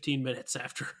 or 15 minutes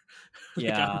after,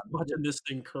 like I'm Yeah, watching this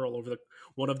thing curl over the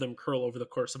one of them curl over the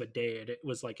course of a day, and it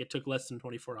was like it took less than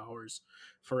 24 hours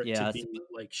for it to yeah. be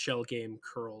like shell game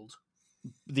curled.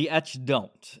 The etch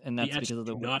don't, and The that's etch because of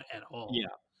the do way. not at Yeah,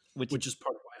 all, which is which is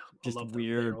part of why I just love them.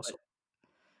 They're weird, but also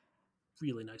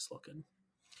really nice looking.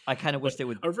 I kind of But wish they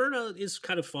would. Arverna is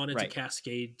kind of fun. It's a Right,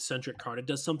 Cascade centric card. It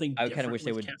does something I kind of different wish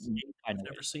they with would Cascade find I've a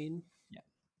never way. seen. Yeah,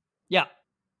 yeah,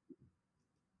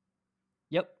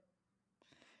 yep.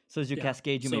 So as you Yeah.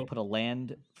 cascade, you may So put a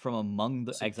land from among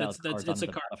the see, exiled that's cards it's onto a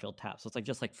the card. battlefield tap. So it's like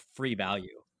just like free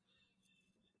value.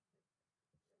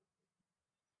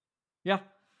 Yeah,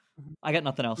 Mhm. I got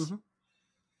nothing else. Mhm.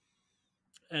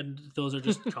 and those are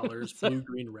just colors. So, Blue,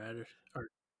 green, red are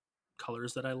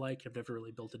colors that I like. I've never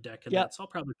really built a deck in yeah, that, so I'll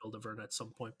probably build a Vern at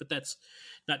some point, but that's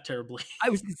not terribly. I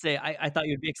was gonna say I thought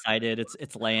you'd be excited. It's Oh,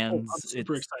 I'm lands.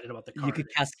 super It's excited about the you could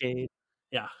card. cascade.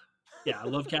 Yeah. Yeah, I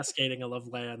love cascading, I love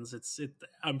lands.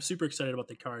 I'm super excited about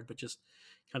the card, but just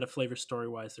kind of flavor story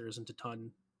wise, there isn't a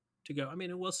ton to go. I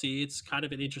mean, we'll see. It's kind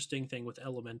of an interesting thing with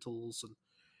elementals and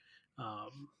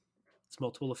it's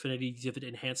multiple affinity, give it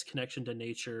enhanced connection to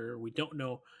nature. We don't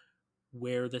know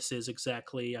where this is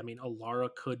exactly. I mean, Alara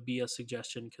could be a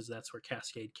suggestion because that's where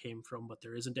Cascade came from, but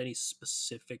there isn't any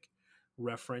specific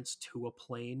reference to a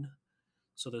plane.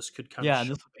 So this could kind of Yeah, and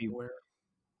show this up would be anywhere.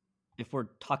 if we're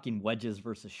talking wedges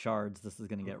versus shards. This is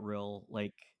gonna get Mhm. real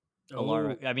like Oh,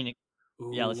 Alara. I mean,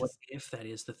 yeah. ooh, Let's what just if that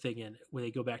is the thing in when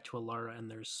they go back to Alara and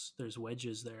there's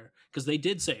wedges there? Because they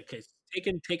did say, okay,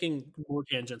 taking more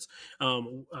tangents.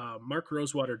 Mark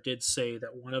Rosewater did say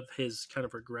that one of his kind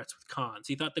of regrets with cons,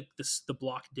 he thought that the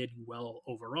block did well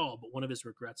overall, but one of his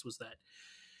regrets was that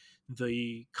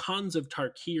the Khans of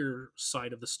Tarkir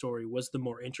side of the story was the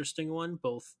more interesting one,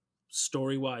 both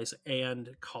story wise and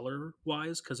color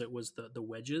wise, because it was the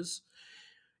wedges,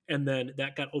 and then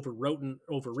that got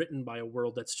overwritten by a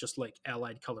world that's just like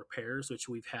allied color pairs, which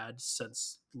we've had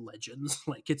since legends.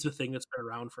 Like it's a thing that's been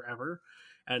around forever.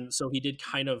 And so he did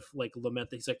kind of like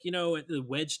lament that he's like, the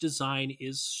wedge design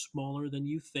is smaller than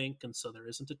you think, and so there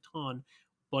isn't a ton,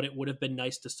 but it would have been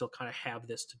nice to still kind of have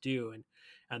this to do.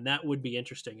 And that would be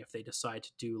interesting if they decide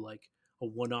to do like a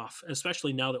one-off,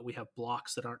 especially now that we have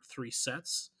blocks that aren't three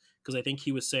sets, because I think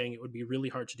he was saying it would be really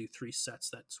hard to do three sets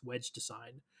that's wedge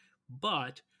design.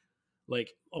 But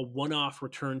like a one-off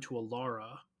return to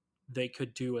Alara they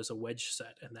could do as a wedge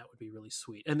set, and that would be really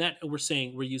sweet. And that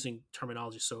we're using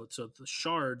terminology, so the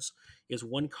shards is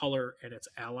one color and its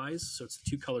allies, so it's the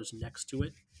two colors next to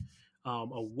it.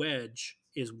 A wedge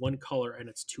is one color and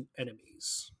its two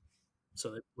enemies,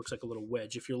 so it looks like a little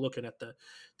wedge if you're looking at the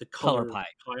color color pie.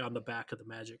 pie on the back of the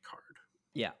magic card.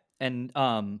 Yeah, and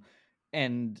I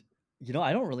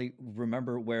don't really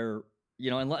remember where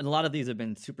and a lot of these have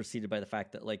been superseded by the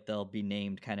fact that like they'll be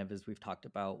named kind of as we've talked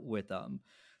about with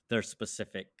their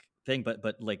specific thing, but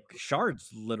like shards,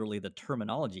 literally the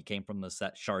terminology came from the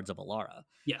set Shards of Alara,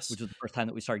 Yes. which was the first time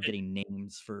that we started And, getting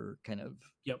names for kind of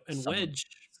yep, and some of wedge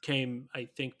came, I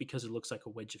think, because it looks like a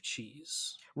wedge of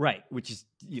cheese. right, which is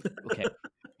okay.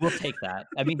 We'll take that.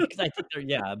 I mean, because I think they're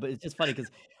yeah, but it's just funny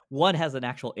because one has an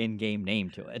actual in-game name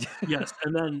to it. Yes,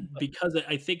 and then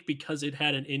I think because it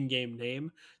had an in-game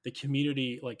name, the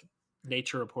community, like,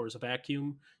 nature abhors a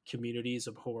vacuum, communities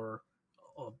abhor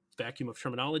a vacuum of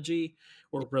terminology,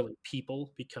 or really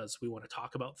people, because we want to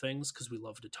talk about things because we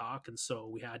love to talk, and so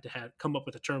we had to come up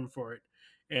with a term for it,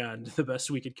 and the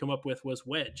best we could come up with was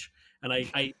wedge. And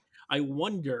I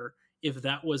wonder if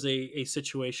that was a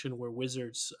situation where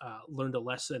Wizards learned a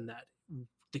lesson that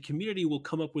the community will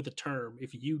come up with a term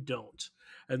if you don't,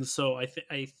 and so I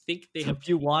think they So have if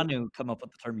you taken. want to come up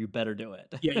with the term, you better do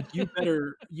it. Yeah,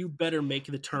 you better make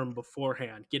the term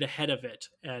beforehand, get ahead of it,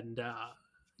 and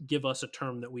give us a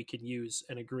term that we can use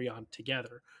and agree on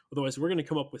together. Otherwise, we're going to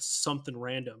come up with something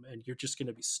random, and you're just going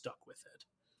to be stuck with it.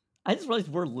 I just realized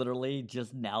we're literally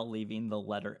just now leaving the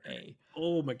letter A.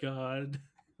 Oh my god!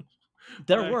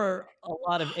 There I, were a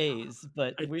lot of A's,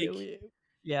 but I think we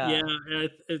yeah, yeah. and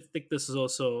I think this is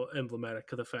also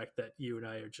emblematic of the fact that you and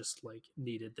I are just like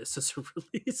needed this as a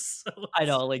release. So I it's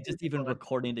know, like it's just even fun.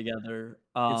 recording together,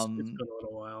 It's been a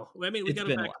little while. I mean, we it's got a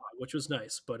been a while. backlog, which was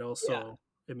nice, but Yeah, also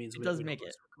it means it we does don't make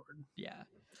always it record. yeah.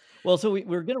 Well, so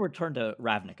we're gonna return to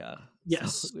Ravnica. So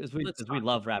Yes, let's as we talk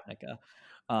love about it. Ravnica.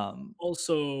 Um,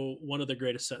 Also, one of the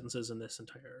greatest sentences in this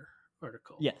entire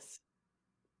article. yes.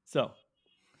 So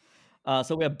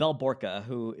so we have Bell Borka,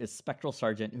 who is Spectral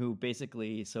Sergeant, who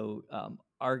basically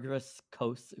Argris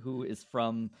Kos, who is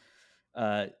from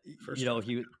First draft.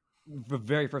 he the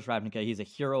very first Ravnica, he's a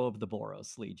hero of the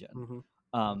Boros Legion.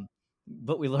 Hmm. Um,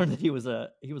 but we learned that he was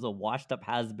a washed up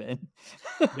has been,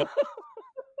 Yep.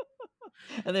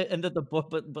 and that the book,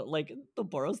 but like the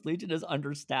Boros Legion is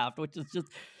understaffed, which is just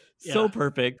so Yeah.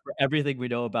 perfect for everything we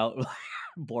know about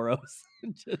Boros.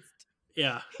 Just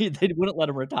Yeah. they wouldn't let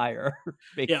him retire, Yeah.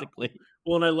 basically.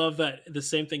 Well, and I love that the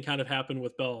same thing kind of happened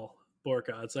with Bell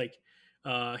Borka. It's like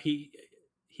he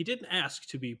didn't ask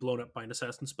to be blown up by an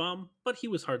assassin's bomb, but he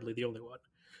was hardly the only one.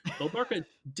 Bell Borka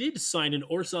did sign an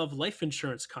Orzhov life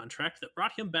insurance contract that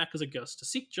brought him back as a ghost to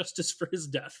seek justice for his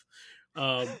death.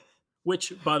 Um,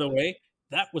 which, by the way,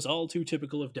 that was all too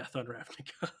typical of Death on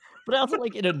Ravnica. But I also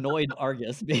like it annoyed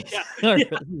Argus, Yeah, basically.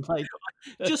 yeah, Like,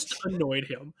 just annoyed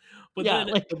him. But yeah,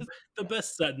 then like the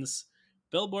best sentence: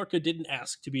 Belborka didn't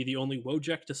ask to be the only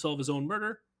Wojek to solve his own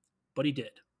murder. but he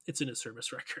did. It's in his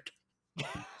service record.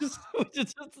 Which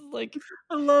is just like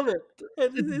I love it.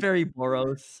 And it's very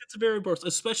Boros. it's very Boris,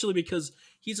 especially because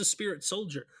he's a spirit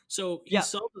soldier. So he Yeah,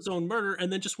 solved his own murder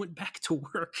and then just went back to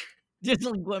work. just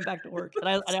like going back to work. And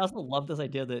I also love this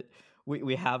idea that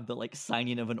we have the like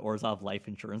signing of an Orzhov life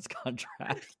insurance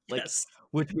contract, like Yes.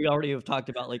 which we already have talked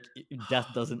about. Like death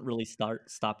doesn't really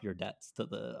stop your debts to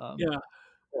the Yeah.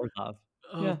 Orzhov.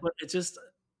 Oh, Yeah, but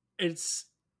it's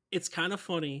it's kind of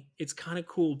funny. It's kind of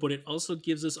cool, but it also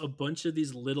gives us a bunch of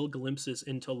these little glimpses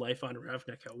into life on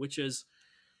Ravnica, which is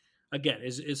again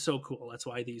is so cool. That's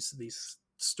why these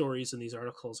stories and these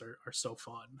articles are so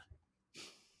fun.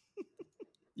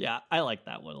 yeah, I like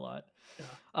that one a lot.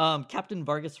 Yeah. Captain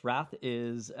Vargas Wrath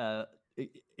is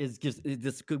gives is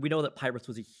this good. We know that pirates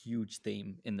was a huge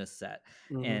theme in this set,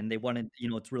 Hmm. and they wanted,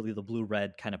 it's really the blue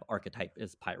red kind of archetype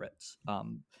is pirates.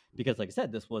 Because like I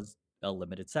said, this was a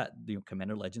limited set.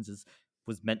 Commander Legends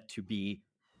was meant to be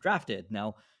drafted.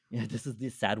 Now, this is the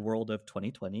sad world of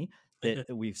 2020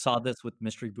 that we saw this with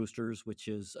mystery boosters, which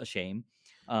is a shame.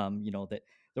 That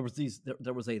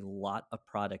there was a lot of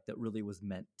product that really was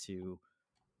meant to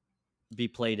be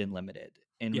played in limited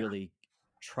and Yeah. really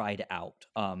tried out.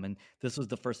 And this was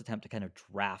the first attempt to kind of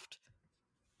draft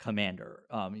commander,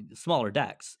 smaller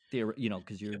decks, because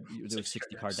Yep. there was 60 card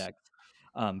 60 card decks.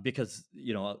 decks, because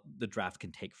the draft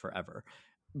can take forever.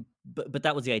 But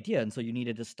that was the idea, and so you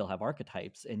needed to still have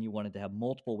archetypes, and you wanted to have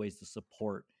multiple ways to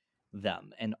support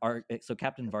them. And so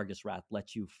Captain Vargas Wrath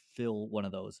lets you fill one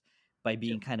of those by Yep.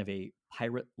 being kind of a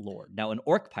pirate lord. Now, an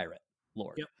orc pirate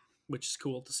lord. Yep. Which is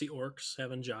cool to see orcs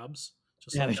having jobs,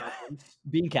 just Yeah, like goblins.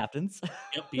 being captains.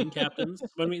 Yep, being captains.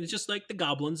 But I mean, it's just like the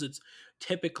goblins. It's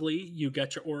typically you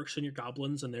get your orcs and your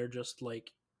goblins, and they're just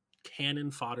like cannon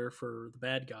fodder for the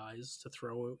bad guys to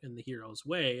throw in the hero's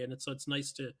way. And it's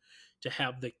nice to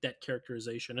have that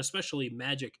characterization, especially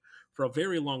Magic. For a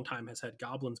very long time has had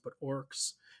goblins, but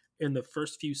orcs in the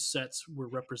first few sets were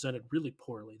represented really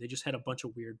poorly. They just had a bunch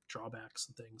of weird drawbacks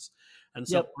and things, and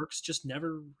so Yep. orcs just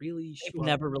never really They've well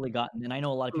never really gotten, and I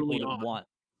know a lot of people early that on.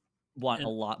 want a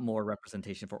And lot more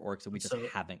representation for orcs, and we just so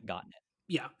haven't gotten it.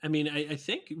 yeah, I mean, I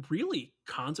think really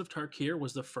Khans of Tarkir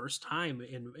was the first time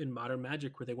in modern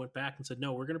Magic where they went back and said,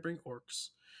 no, we're going to bring orcs,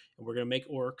 and we're going to make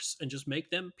orcs and just make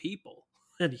them people.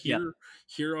 And Yep.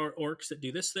 here are orcs that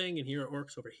do this thing, and here are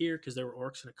orcs over here because there were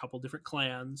orcs in a couple different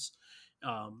clans,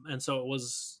 and so it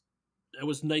was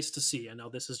nice to see. And now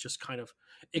this is just kind of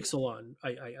Ixalan,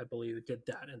 I believe, did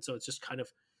that, and so it's just kind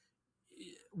of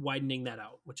widening that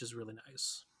out, which is really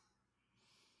nice.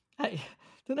 I,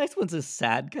 the next one's a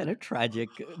sad, kind of tragic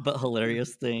but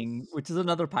hilarious thing, which is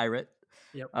another pirate,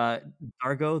 Yep. uh,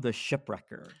 Dargo the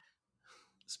Shipwrecker.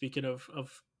 Speaking of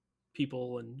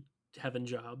people and having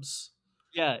jobs,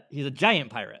 Yeah, he's a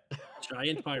giant pirate,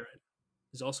 giant pirate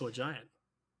is also a giant.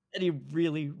 and he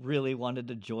really, really wanted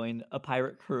to join a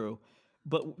pirate crew,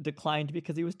 but declined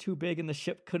because he was too big and the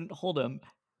ship couldn't hold him.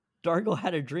 Dargo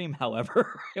had a dream,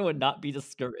 however, and would not be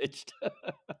discouraged.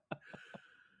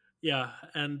 Yeah,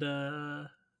 and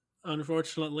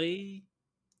unfortunately,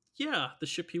 yeah, the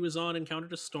ship he was on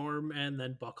encountered a storm and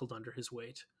then buckled under his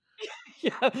weight.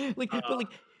 Yeah, like, but, Uh,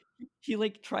 like, he,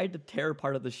 like, tried to tear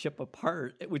part of the ship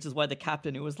apart, which is why the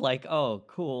captain, it was like, "Oh,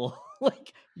 cool.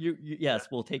 Like, yeah, yes,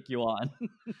 we'll take you on."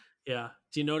 yeah.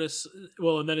 Do you notice?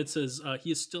 Well, and then it says he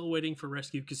is still waiting for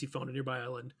rescue because he found a nearby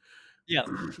island, Yeah.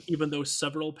 even though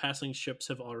several passing ships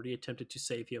have already attempted to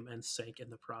save him and sank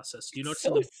in the process. Do you It's notice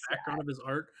in so the sad. background of his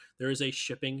art there's a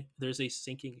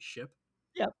sinking ship,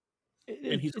 Yep. and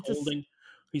It's just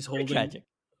he's very holding tragic.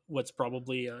 what's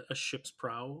probably a ship's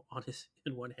prow on his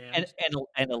in one And hand.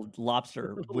 a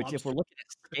lobster, A which if we're lobster. looking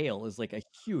at scale, is like a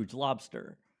huge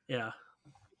lobster. Yeah.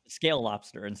 Scale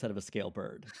lobster instead of a scale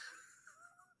bird.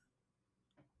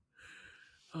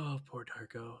 Oh, poor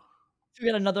Darko. So we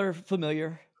got another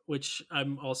familiar. Which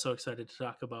I'm also excited to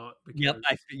talk about Yep,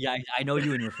 because I know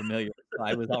you and your familiar, so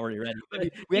I was already ready. We you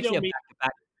know actually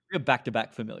have me.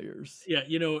 back-to-back familiars. Yeah,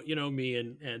 you know me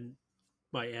and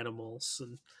my animals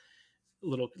and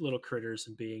little critters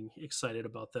and being excited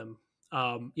about them.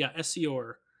 Yeah,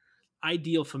 Essior,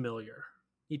 ideal familiar.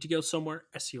 Need to go somewhere,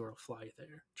 Essior will fly you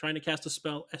there. Trying to cast a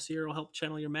spell, Essior will help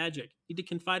channel your magic. Need to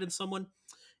confide in someone,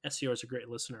 Essior is a great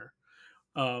listener.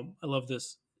 I love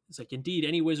this. It's like, indeed,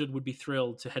 any wizard would be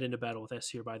thrilled to head into battle with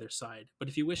Essior by their side. But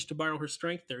if you wish to borrow her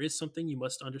strength, there is something you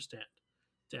must understand.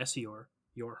 To Essior,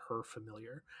 you're her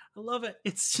familiar. I love it.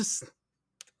 It's just,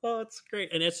 oh, it's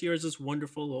great. And Essior is this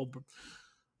wonderful little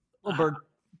Little uh, bird.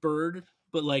 bird,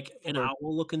 but like Little an bird.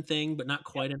 owl looking thing, but not Yep,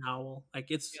 quite an owl. Like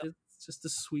yep. it's just a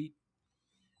sweet.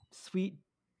 Sweet, Yep,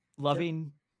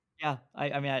 loving. Yeah,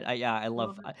 I mean, yeah, I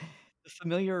love love it. the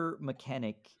familiar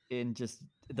mechanic in just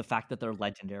the fact that they're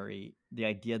legendary, the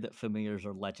idea that familiars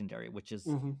are legendary, which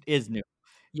Mhm. is new,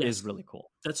 is Yes, really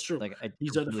cool. that's true. Like, I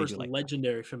These are the really do first like that.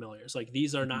 legendary familiars. Like,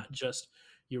 these are Mhm. not just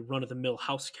your run of the mill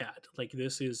house cat. Like,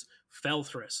 this is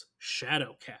Felthris,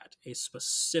 Shadow Cat, a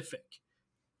specific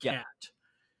Yeah. cat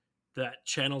that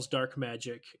channels dark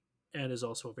magic and is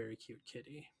also a very cute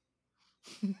kitty.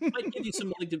 Might give you some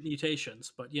malignant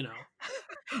mutations, but you know.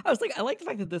 I was like, I like the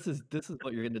fact that this is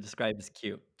what you're gonna describe as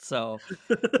cute. So,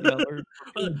 we're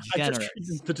Well, being I'm just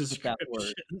reading generous the with that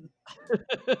word. description.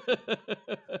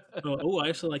 Oh, I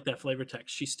actually like that flavor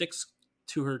text. She sticks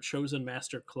to her chosen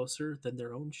master closer than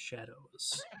their own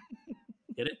shadows.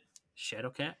 Get it?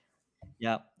 Shadow cat?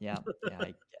 Yep, yep, yeah, I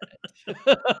get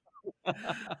it.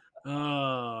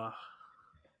 Ah,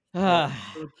 yeah,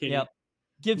 Ah, little yep. kitty.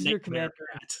 Gives your Nightmare commander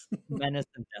cat. menace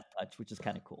and death touch, which is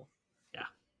kinda cool. Yeah.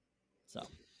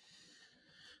 So,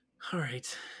 All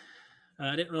right.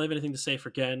 I didn't really have anything to say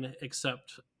for Gen,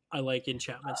 except I like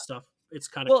enchantment stuff. It's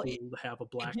kind of well, cool to have a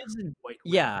it black, gives an white,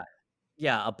 red. yeah,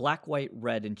 yeah, a black, white,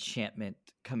 red enchantment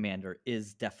commander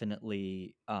is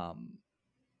definitely,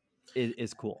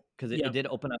 is cool because it Yep. did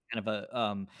open up kind of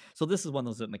a, so this is one of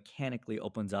those that mechanically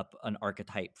opens up an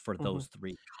archetype for Because those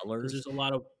 3 colors. there's a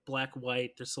lot of black,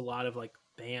 white. There's a lot of like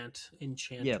Bant,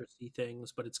 Yeah. enchantressy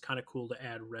things, but it's kind of cool to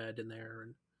add red in there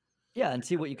Yeah, and and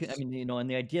see have what you can, I this. mean, and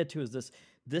the idea too is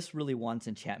this really wants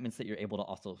enchantments that you're able to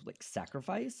also, like,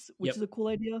 sacrifice, which Yep. is a cool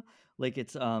idea. Like,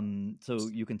 it's, so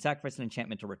you can sacrifice an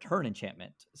enchantment to return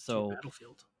enchantment. To your So,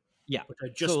 battlefield, yeah. which I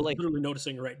just So, like, literally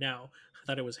noticing right now. I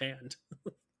thought it was hand.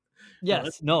 No, yes.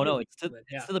 that's No, no, really cool. it's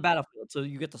Yeah. to the battlefield, so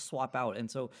you get to swap out, and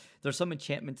so there's some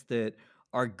enchantments that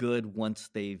are good once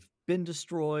they've been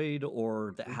destroyed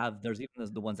or that Mhm. have there's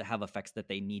even the ones that have effects that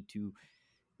they need to,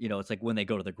 it's like when they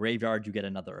go to the graveyard, you get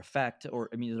another effect, or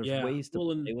I mean, there's Yeah. ways to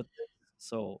Well, and play with this.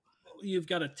 So, you've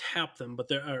got to tap them, but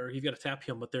there are you've got to tap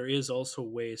him, but there is also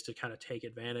ways to kind of take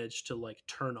advantage to like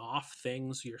turn off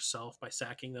things yourself by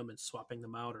sacking them and swapping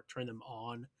them out or turn them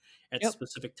on at yep,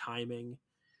 specific timing.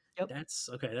 yep, That's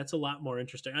okay. That's a lot more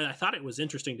interesting. I thought it was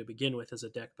interesting to begin with as a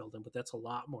deck building, but that's a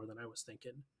lot more than I was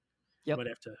thinking. I yep. might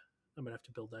have to. I'm gonna have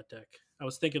to build that deck. I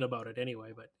was thinking about it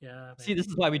anyway, but yeah, See, maybe. this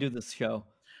is why we do this show.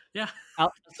 Yeah.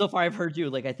 So far I've heard you,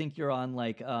 like, I think Well,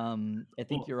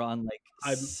 you're on, like,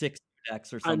 I'm 6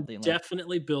 decks or I'm something, like.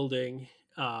 definitely building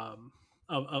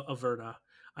a Verna.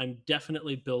 I'm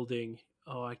definitely building.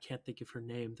 Oh, I can't think of her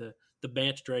name. The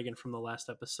Bant Dragon from the last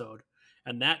episode.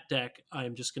 And that deck,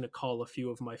 I'm just going to call a few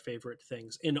of my favorite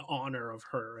things in honor of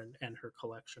her and her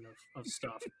collection of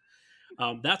stuff.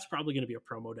 That's probably going to be a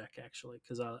promo deck actually,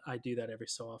 because I do that every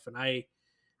so often.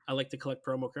 I like to collect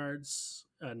promo cards,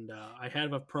 and I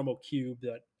have a promo cube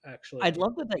that actually I'd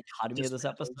love the dichotomy of this dismantled.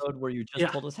 episode where you just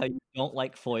Yeah, told us how you don't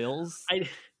like foils. I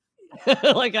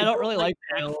Like, I I don't don't really like like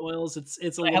pack foils. foils.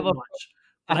 It's a I have little a much,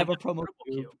 I but I have got a promo the promo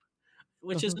cube. cube,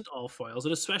 which Mhm. isn't all foils,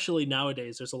 and especially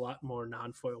nowadays, there's a lot more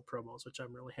non-foil promos, which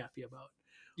I'm really happy about.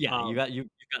 Yeah, Um, you've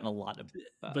gotten a lot of,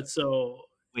 uh, but so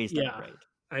ways to yeah, upgrade.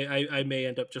 I may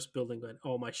end up just building an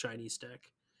all my shinies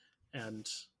deck, and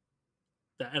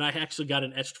and I actually got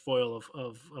an etched foil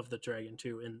of the dragon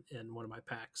too in one of my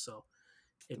packs, so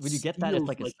it When you get that, it's feels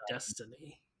like a like sign.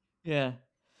 destiny. Yeah.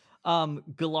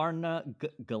 Galarna,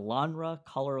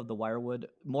 Color of the Wirewood,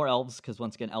 more elves because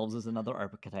once again, elves is another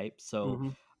archetype. So,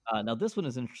 Hmm. now this one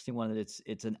is an interesting one. That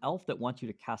it's an elf that wants you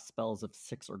to cast spells of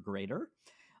 6 or greater.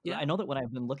 Yeah. I know that when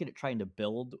I've been looking at trying to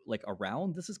build like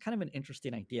around, this is kind of an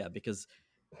interesting idea because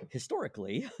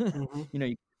historically, Hmm.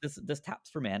 you this taps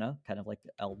for mana, kind of like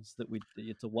elves that we.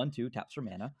 It's a 1/2 taps for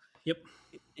mana. Yep.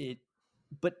 It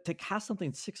but to cast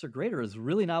something 6 or greater is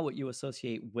really not what you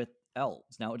associate with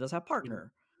elves. Now it does have I mean,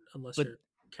 partner, unless but you're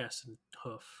casting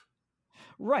hoof.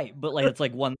 right, but, like, it's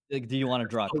like one, like, do you wanna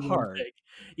draw a The one card? thing.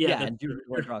 Yeah, Yeah, that's and do you true.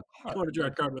 wanna draw a You want card? to draw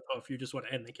a Like, card with off, you just want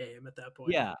to end the game at that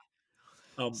point. yeah.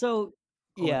 Um, So,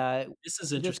 oh, and yeah, this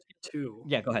is this interesting too.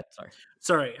 yeah, go ahead, sorry.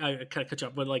 Sorry, I kind of cut you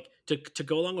off, but like to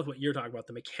go along with what you're talking about,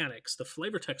 the mechanics, the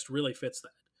flavor text really fits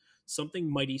that.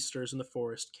 Something mighty stirs in the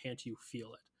forest, can't you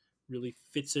feel it? Really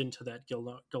fits into that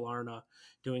Galarna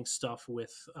doing stuff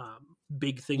with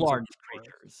big things in Large the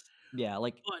forest. creatures. Yeah,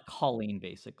 like But calling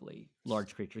basically,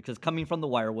 large creature, because coming from the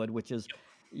Wirewood, which is, yep,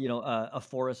 a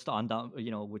forest on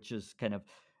which is kind of,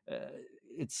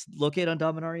 it's located on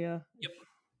Dominaria? yep.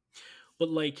 But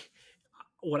like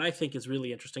what I think is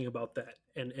really interesting about that,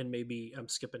 and maybe I'm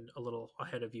skipping a little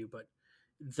ahead of you, but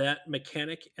that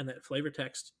mechanic and that flavor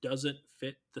text doesn't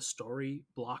fit the story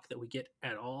block that we get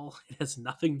at all. It has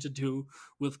nothing to do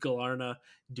with Galarna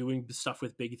doing stuff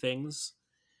with big things.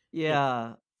 It's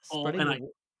Yeah, all, spreading and the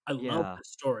w I love yeah. the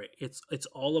story. It's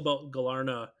all about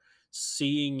Galarna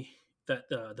seeing that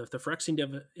the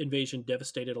Phyrexian invasion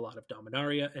devastated a lot of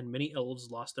Dominaria, and many elves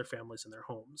lost their families and their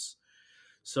homes.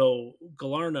 So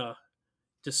Galarna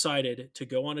decided to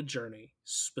go on a journey,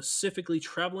 specifically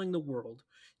traveling the world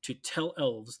to tell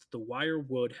elves that the Wire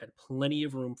Wood had plenty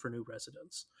of room for new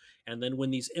residents. And then when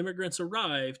these immigrants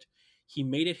arrived, he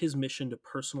made it his mission to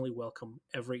personally welcome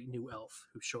every new elf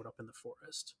who showed up in the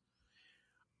forest.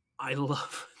 I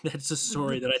love that's a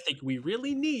story that I think we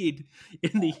really need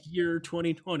in the year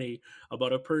 2020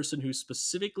 about a person who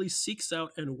specifically seeks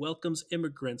out and welcomes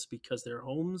immigrants because their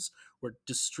homes were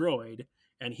destroyed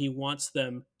and he wants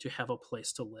them to have a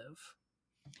place to live.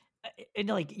 And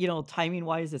like, timing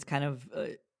wise, it's kind of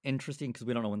interesting because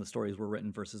we don't know when the stories were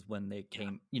written versus when they Yeah.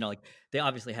 came. Like they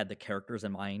obviously had the characters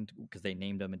in mind because they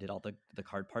named them and did all the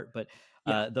card part. But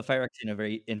Yeah. the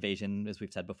Phyrexian invasion, as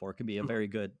we've said before, can be a Mhm. very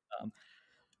good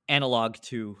analog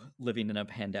to living in a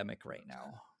pandemic right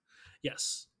now.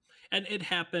 Yes. And it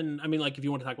happened. I mean, like, if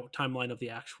you want to talk about timeline of the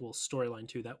actual storyline,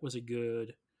 too, that was a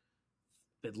good,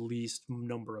 at least,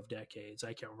 number of decades.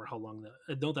 I can't remember how long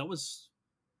that. No, that was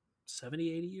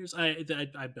 70, 80 years.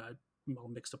 I'm all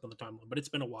mixed up on the timeline, but it's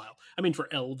been a while. I mean, for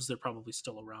elves, they're probably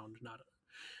still around. Not,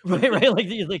 but Right, right.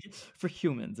 Like for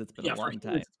humans, it's been a yeah, for long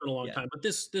time. humans, it's been a long Yeah, time. But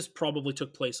this probably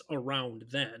took place around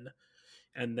then,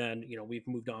 and then we've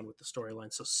moved on with the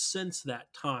storyline. So since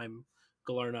that time,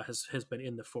 Galarna has been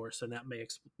in the Force, and that may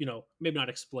maybe not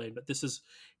explain, but this is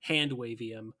hand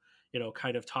wavy him.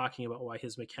 Kind of talking about why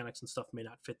his mechanics and stuff may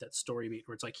not fit that story beat.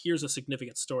 Where it's like, here's a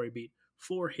significant story beat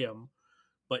for him,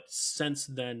 but since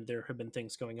then there have been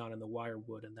things going on in the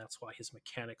Wirewood, and that's why his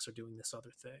mechanics are doing this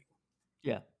other thing.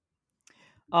 yeah.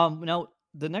 Now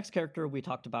the next character we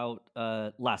talked about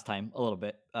last time a little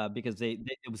bit because it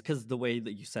was because the way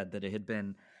that you said that it had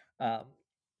been um,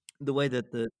 the way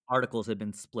that the articles had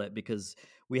been split because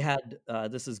we had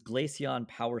this is Glaceon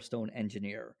Power Stone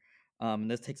Engineer.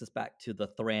 And this takes us back to the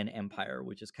Thran Empire,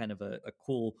 which is kind of a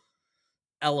cool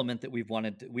element that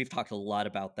we've talked a lot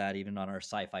about that even on our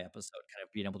sci-fi episode, kind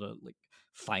of being able to like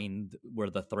find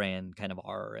where the Thran kind of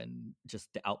are and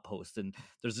just the outposts. And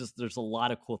there's a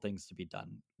lot of cool things to be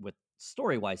done with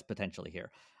story-wise potentially here.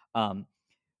 Um,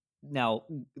 Now,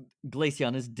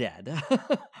 Glaceon is dead.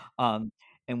 um,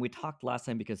 and we talked last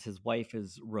time because his wife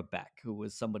is Rebecca, who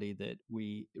was somebody that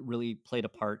we really played a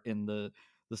part in the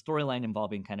storyline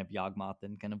involving kind of Yawgmoth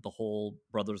and kind of the whole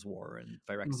Brothers War and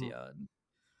Hmm. Phyrexia. And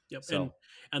Yep, and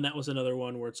so, that was another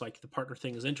one where it's like the partner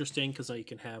thing is interesting because now you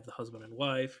can have the husband and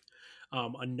wife.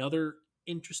 Another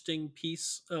interesting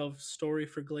piece of story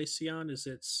for Glaceon is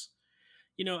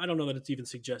I don't know that it's even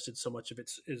suggested so much of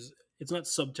it's not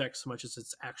subtext so much as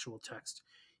it's actual text.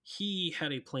 He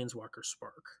had a planeswalker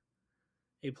spark,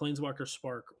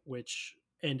 which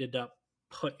ended up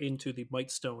put into the Might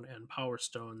Stone and Power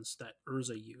Stones that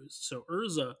Urza used. So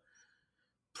Urza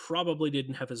probably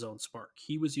didn't have his own spark.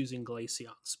 He was using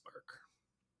Glaceon's spark.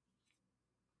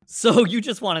 so you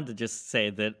just wanted to just say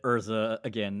that Urza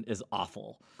again is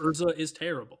awful. Urza is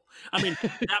terrible. I mean,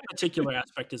 that particular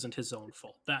aspect isn't his own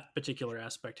fault. That particular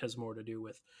aspect has more to do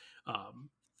with um,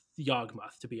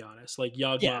 Yawgmoth, to be honest. Like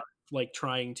Yeah, Yawgmoth, like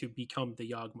trying to become the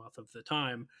Yawgmoth of the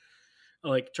time,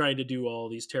 like trying to do all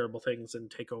these terrible things and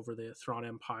take over the Thrawn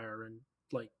Empire and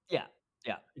like yeah,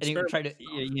 yeah. And he experiment tried to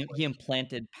stuff. he Like,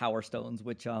 implanted Power Stones,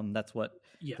 which that's what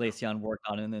yeah, Glaceon worked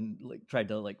on, and then like tried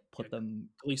to like yeah. put them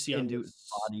Glaceon into his was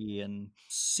body, and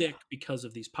yeah, sick because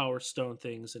of these Power Stone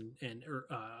things, and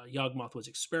Yawgmoth was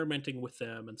experimenting with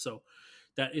them, and so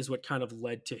that is what kind of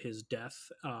led to his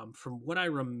death. From what I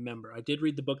remember, I did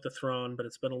read the book The Throne, but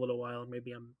it's been a little while, and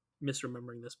maybe I'm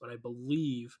misremembering this, but I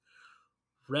believe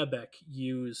Rebek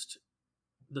used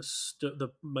the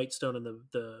Might Stone and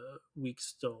the Weak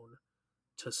Stone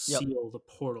to yep, seal the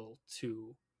portal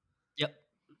to yep.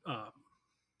 um,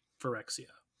 Phyrexia.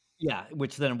 Yeah,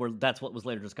 which then were that's what was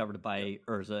later discovered Yep. by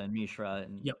Urza and Mishra,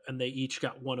 and Yep, and they each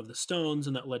got one of the stones,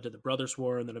 and that led to the Brothers'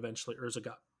 War, and then eventually Urza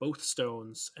got both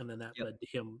stones, and then that yep. led to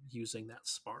him using that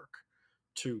spark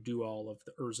to do all of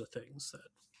the Urza things that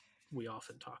we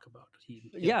often talk about.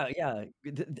 Him. Yeah, yeah.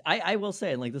 I will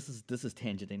say, and like this is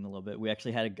tangenting a little bit. We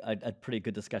actually had a pretty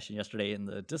good discussion yesterday in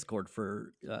the Discord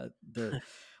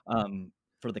um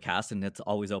for the cast, and it's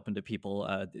always open to people.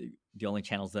 The only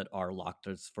channels that are locked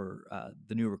is for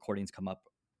the new recordings come up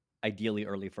ideally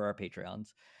early for our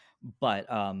Patreons. But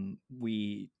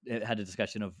we had a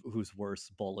discussion of who's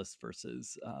worse, Bolus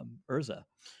versus Urza,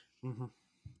 Hmm.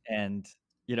 and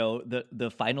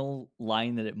the final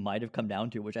line that it might have come down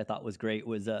to, which I thought was great,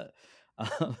 was I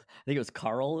think it was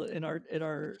Carl in our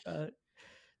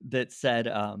that said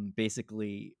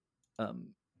basically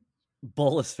um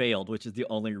Bolus failed, which is the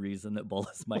only reason that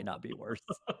Bolus might not be worse.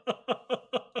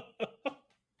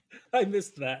 I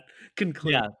missed that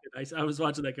conclusion. Yeah. I was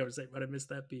watching that conversation, but I missed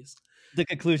that piece. The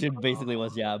conclusion basically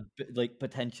was, Oh, yeah, like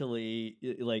potentially,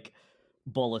 like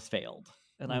Bolus failed,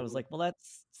 and I was mhm. like, well,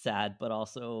 that's sad, but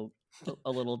also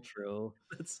a little true.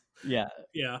 That's Yeah,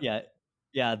 yeah. yeah,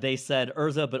 yeah. They said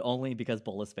Urza, but only because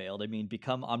Bolus failed. I mean,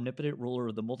 become omnipotent ruler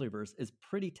of the multiverse is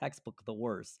pretty textbook the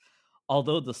worst.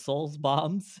 Although the Souls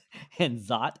bombs and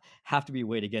Zot have to be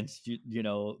weighed against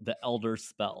the Elder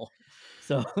spell.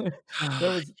 So there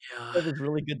was Yeah. there was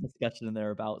really good discussion in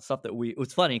there about stuff that it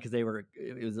was funny because there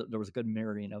was a good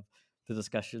mirroring of the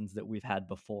discussions that we've had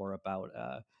before about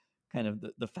kind of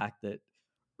the fact that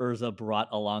Urza brought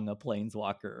along a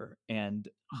planeswalker and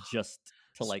just to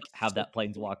So like have so that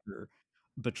planeswalker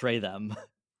betray them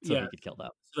so that yeah, he could kill them.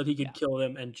 so that he Yeah. could kill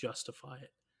them and justify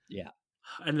it. Yeah.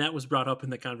 And that was brought up in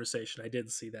the conversation. I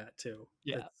did see that too.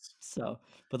 Yeah. That's So,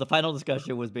 but the final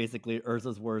discussion was basically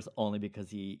Urza's worse only because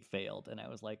he failed, and I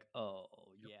was like, "Oh,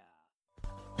 yeah."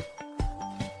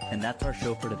 And that's our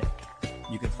show for today.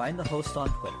 You can find the host on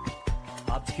Twitter.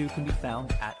 HobbsQ can be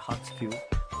found at HobbsQ,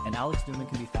 and Alex Newman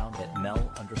can be found at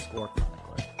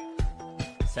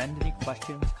Mel_Chronicler. Send any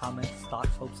questions, comments,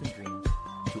 thoughts, hopes, and dreams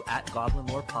to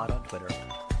 @GoblinLorePod on Twitter,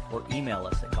 or email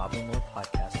us at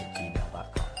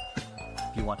goblinlorepodcast@gmail.com.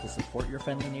 If you want to support your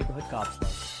friendly neighborhood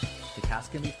gobslugs, the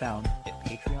cast can be found at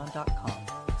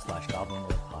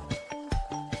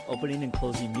patreon.com/goblinlorepod. Opening and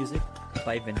closing music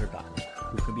by Vindergotten,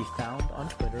 who can be found on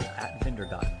Twitter at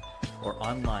Vindergotten or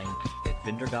online at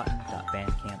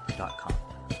vindergotten.bandcamp.com.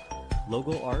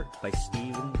 Logo art by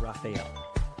Steven Raphael,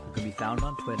 who can be found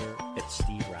on Twitter at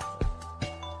Steve Raffle.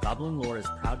 Goblin Lore is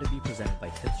proud to be presented by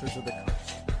Hipsters of the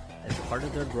Coast as part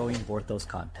of their growing Vorthos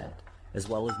content, as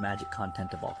well as magic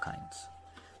content of all kinds.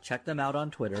 Check them out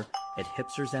on Twitter at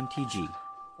HipstersMTG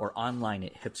or online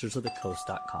at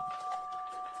hipstersofthecoast.com.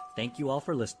 Thank you all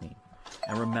for listening,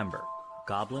 and remember,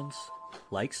 goblins,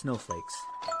 like snowflakes,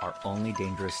 are only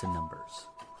dangerous in numbers.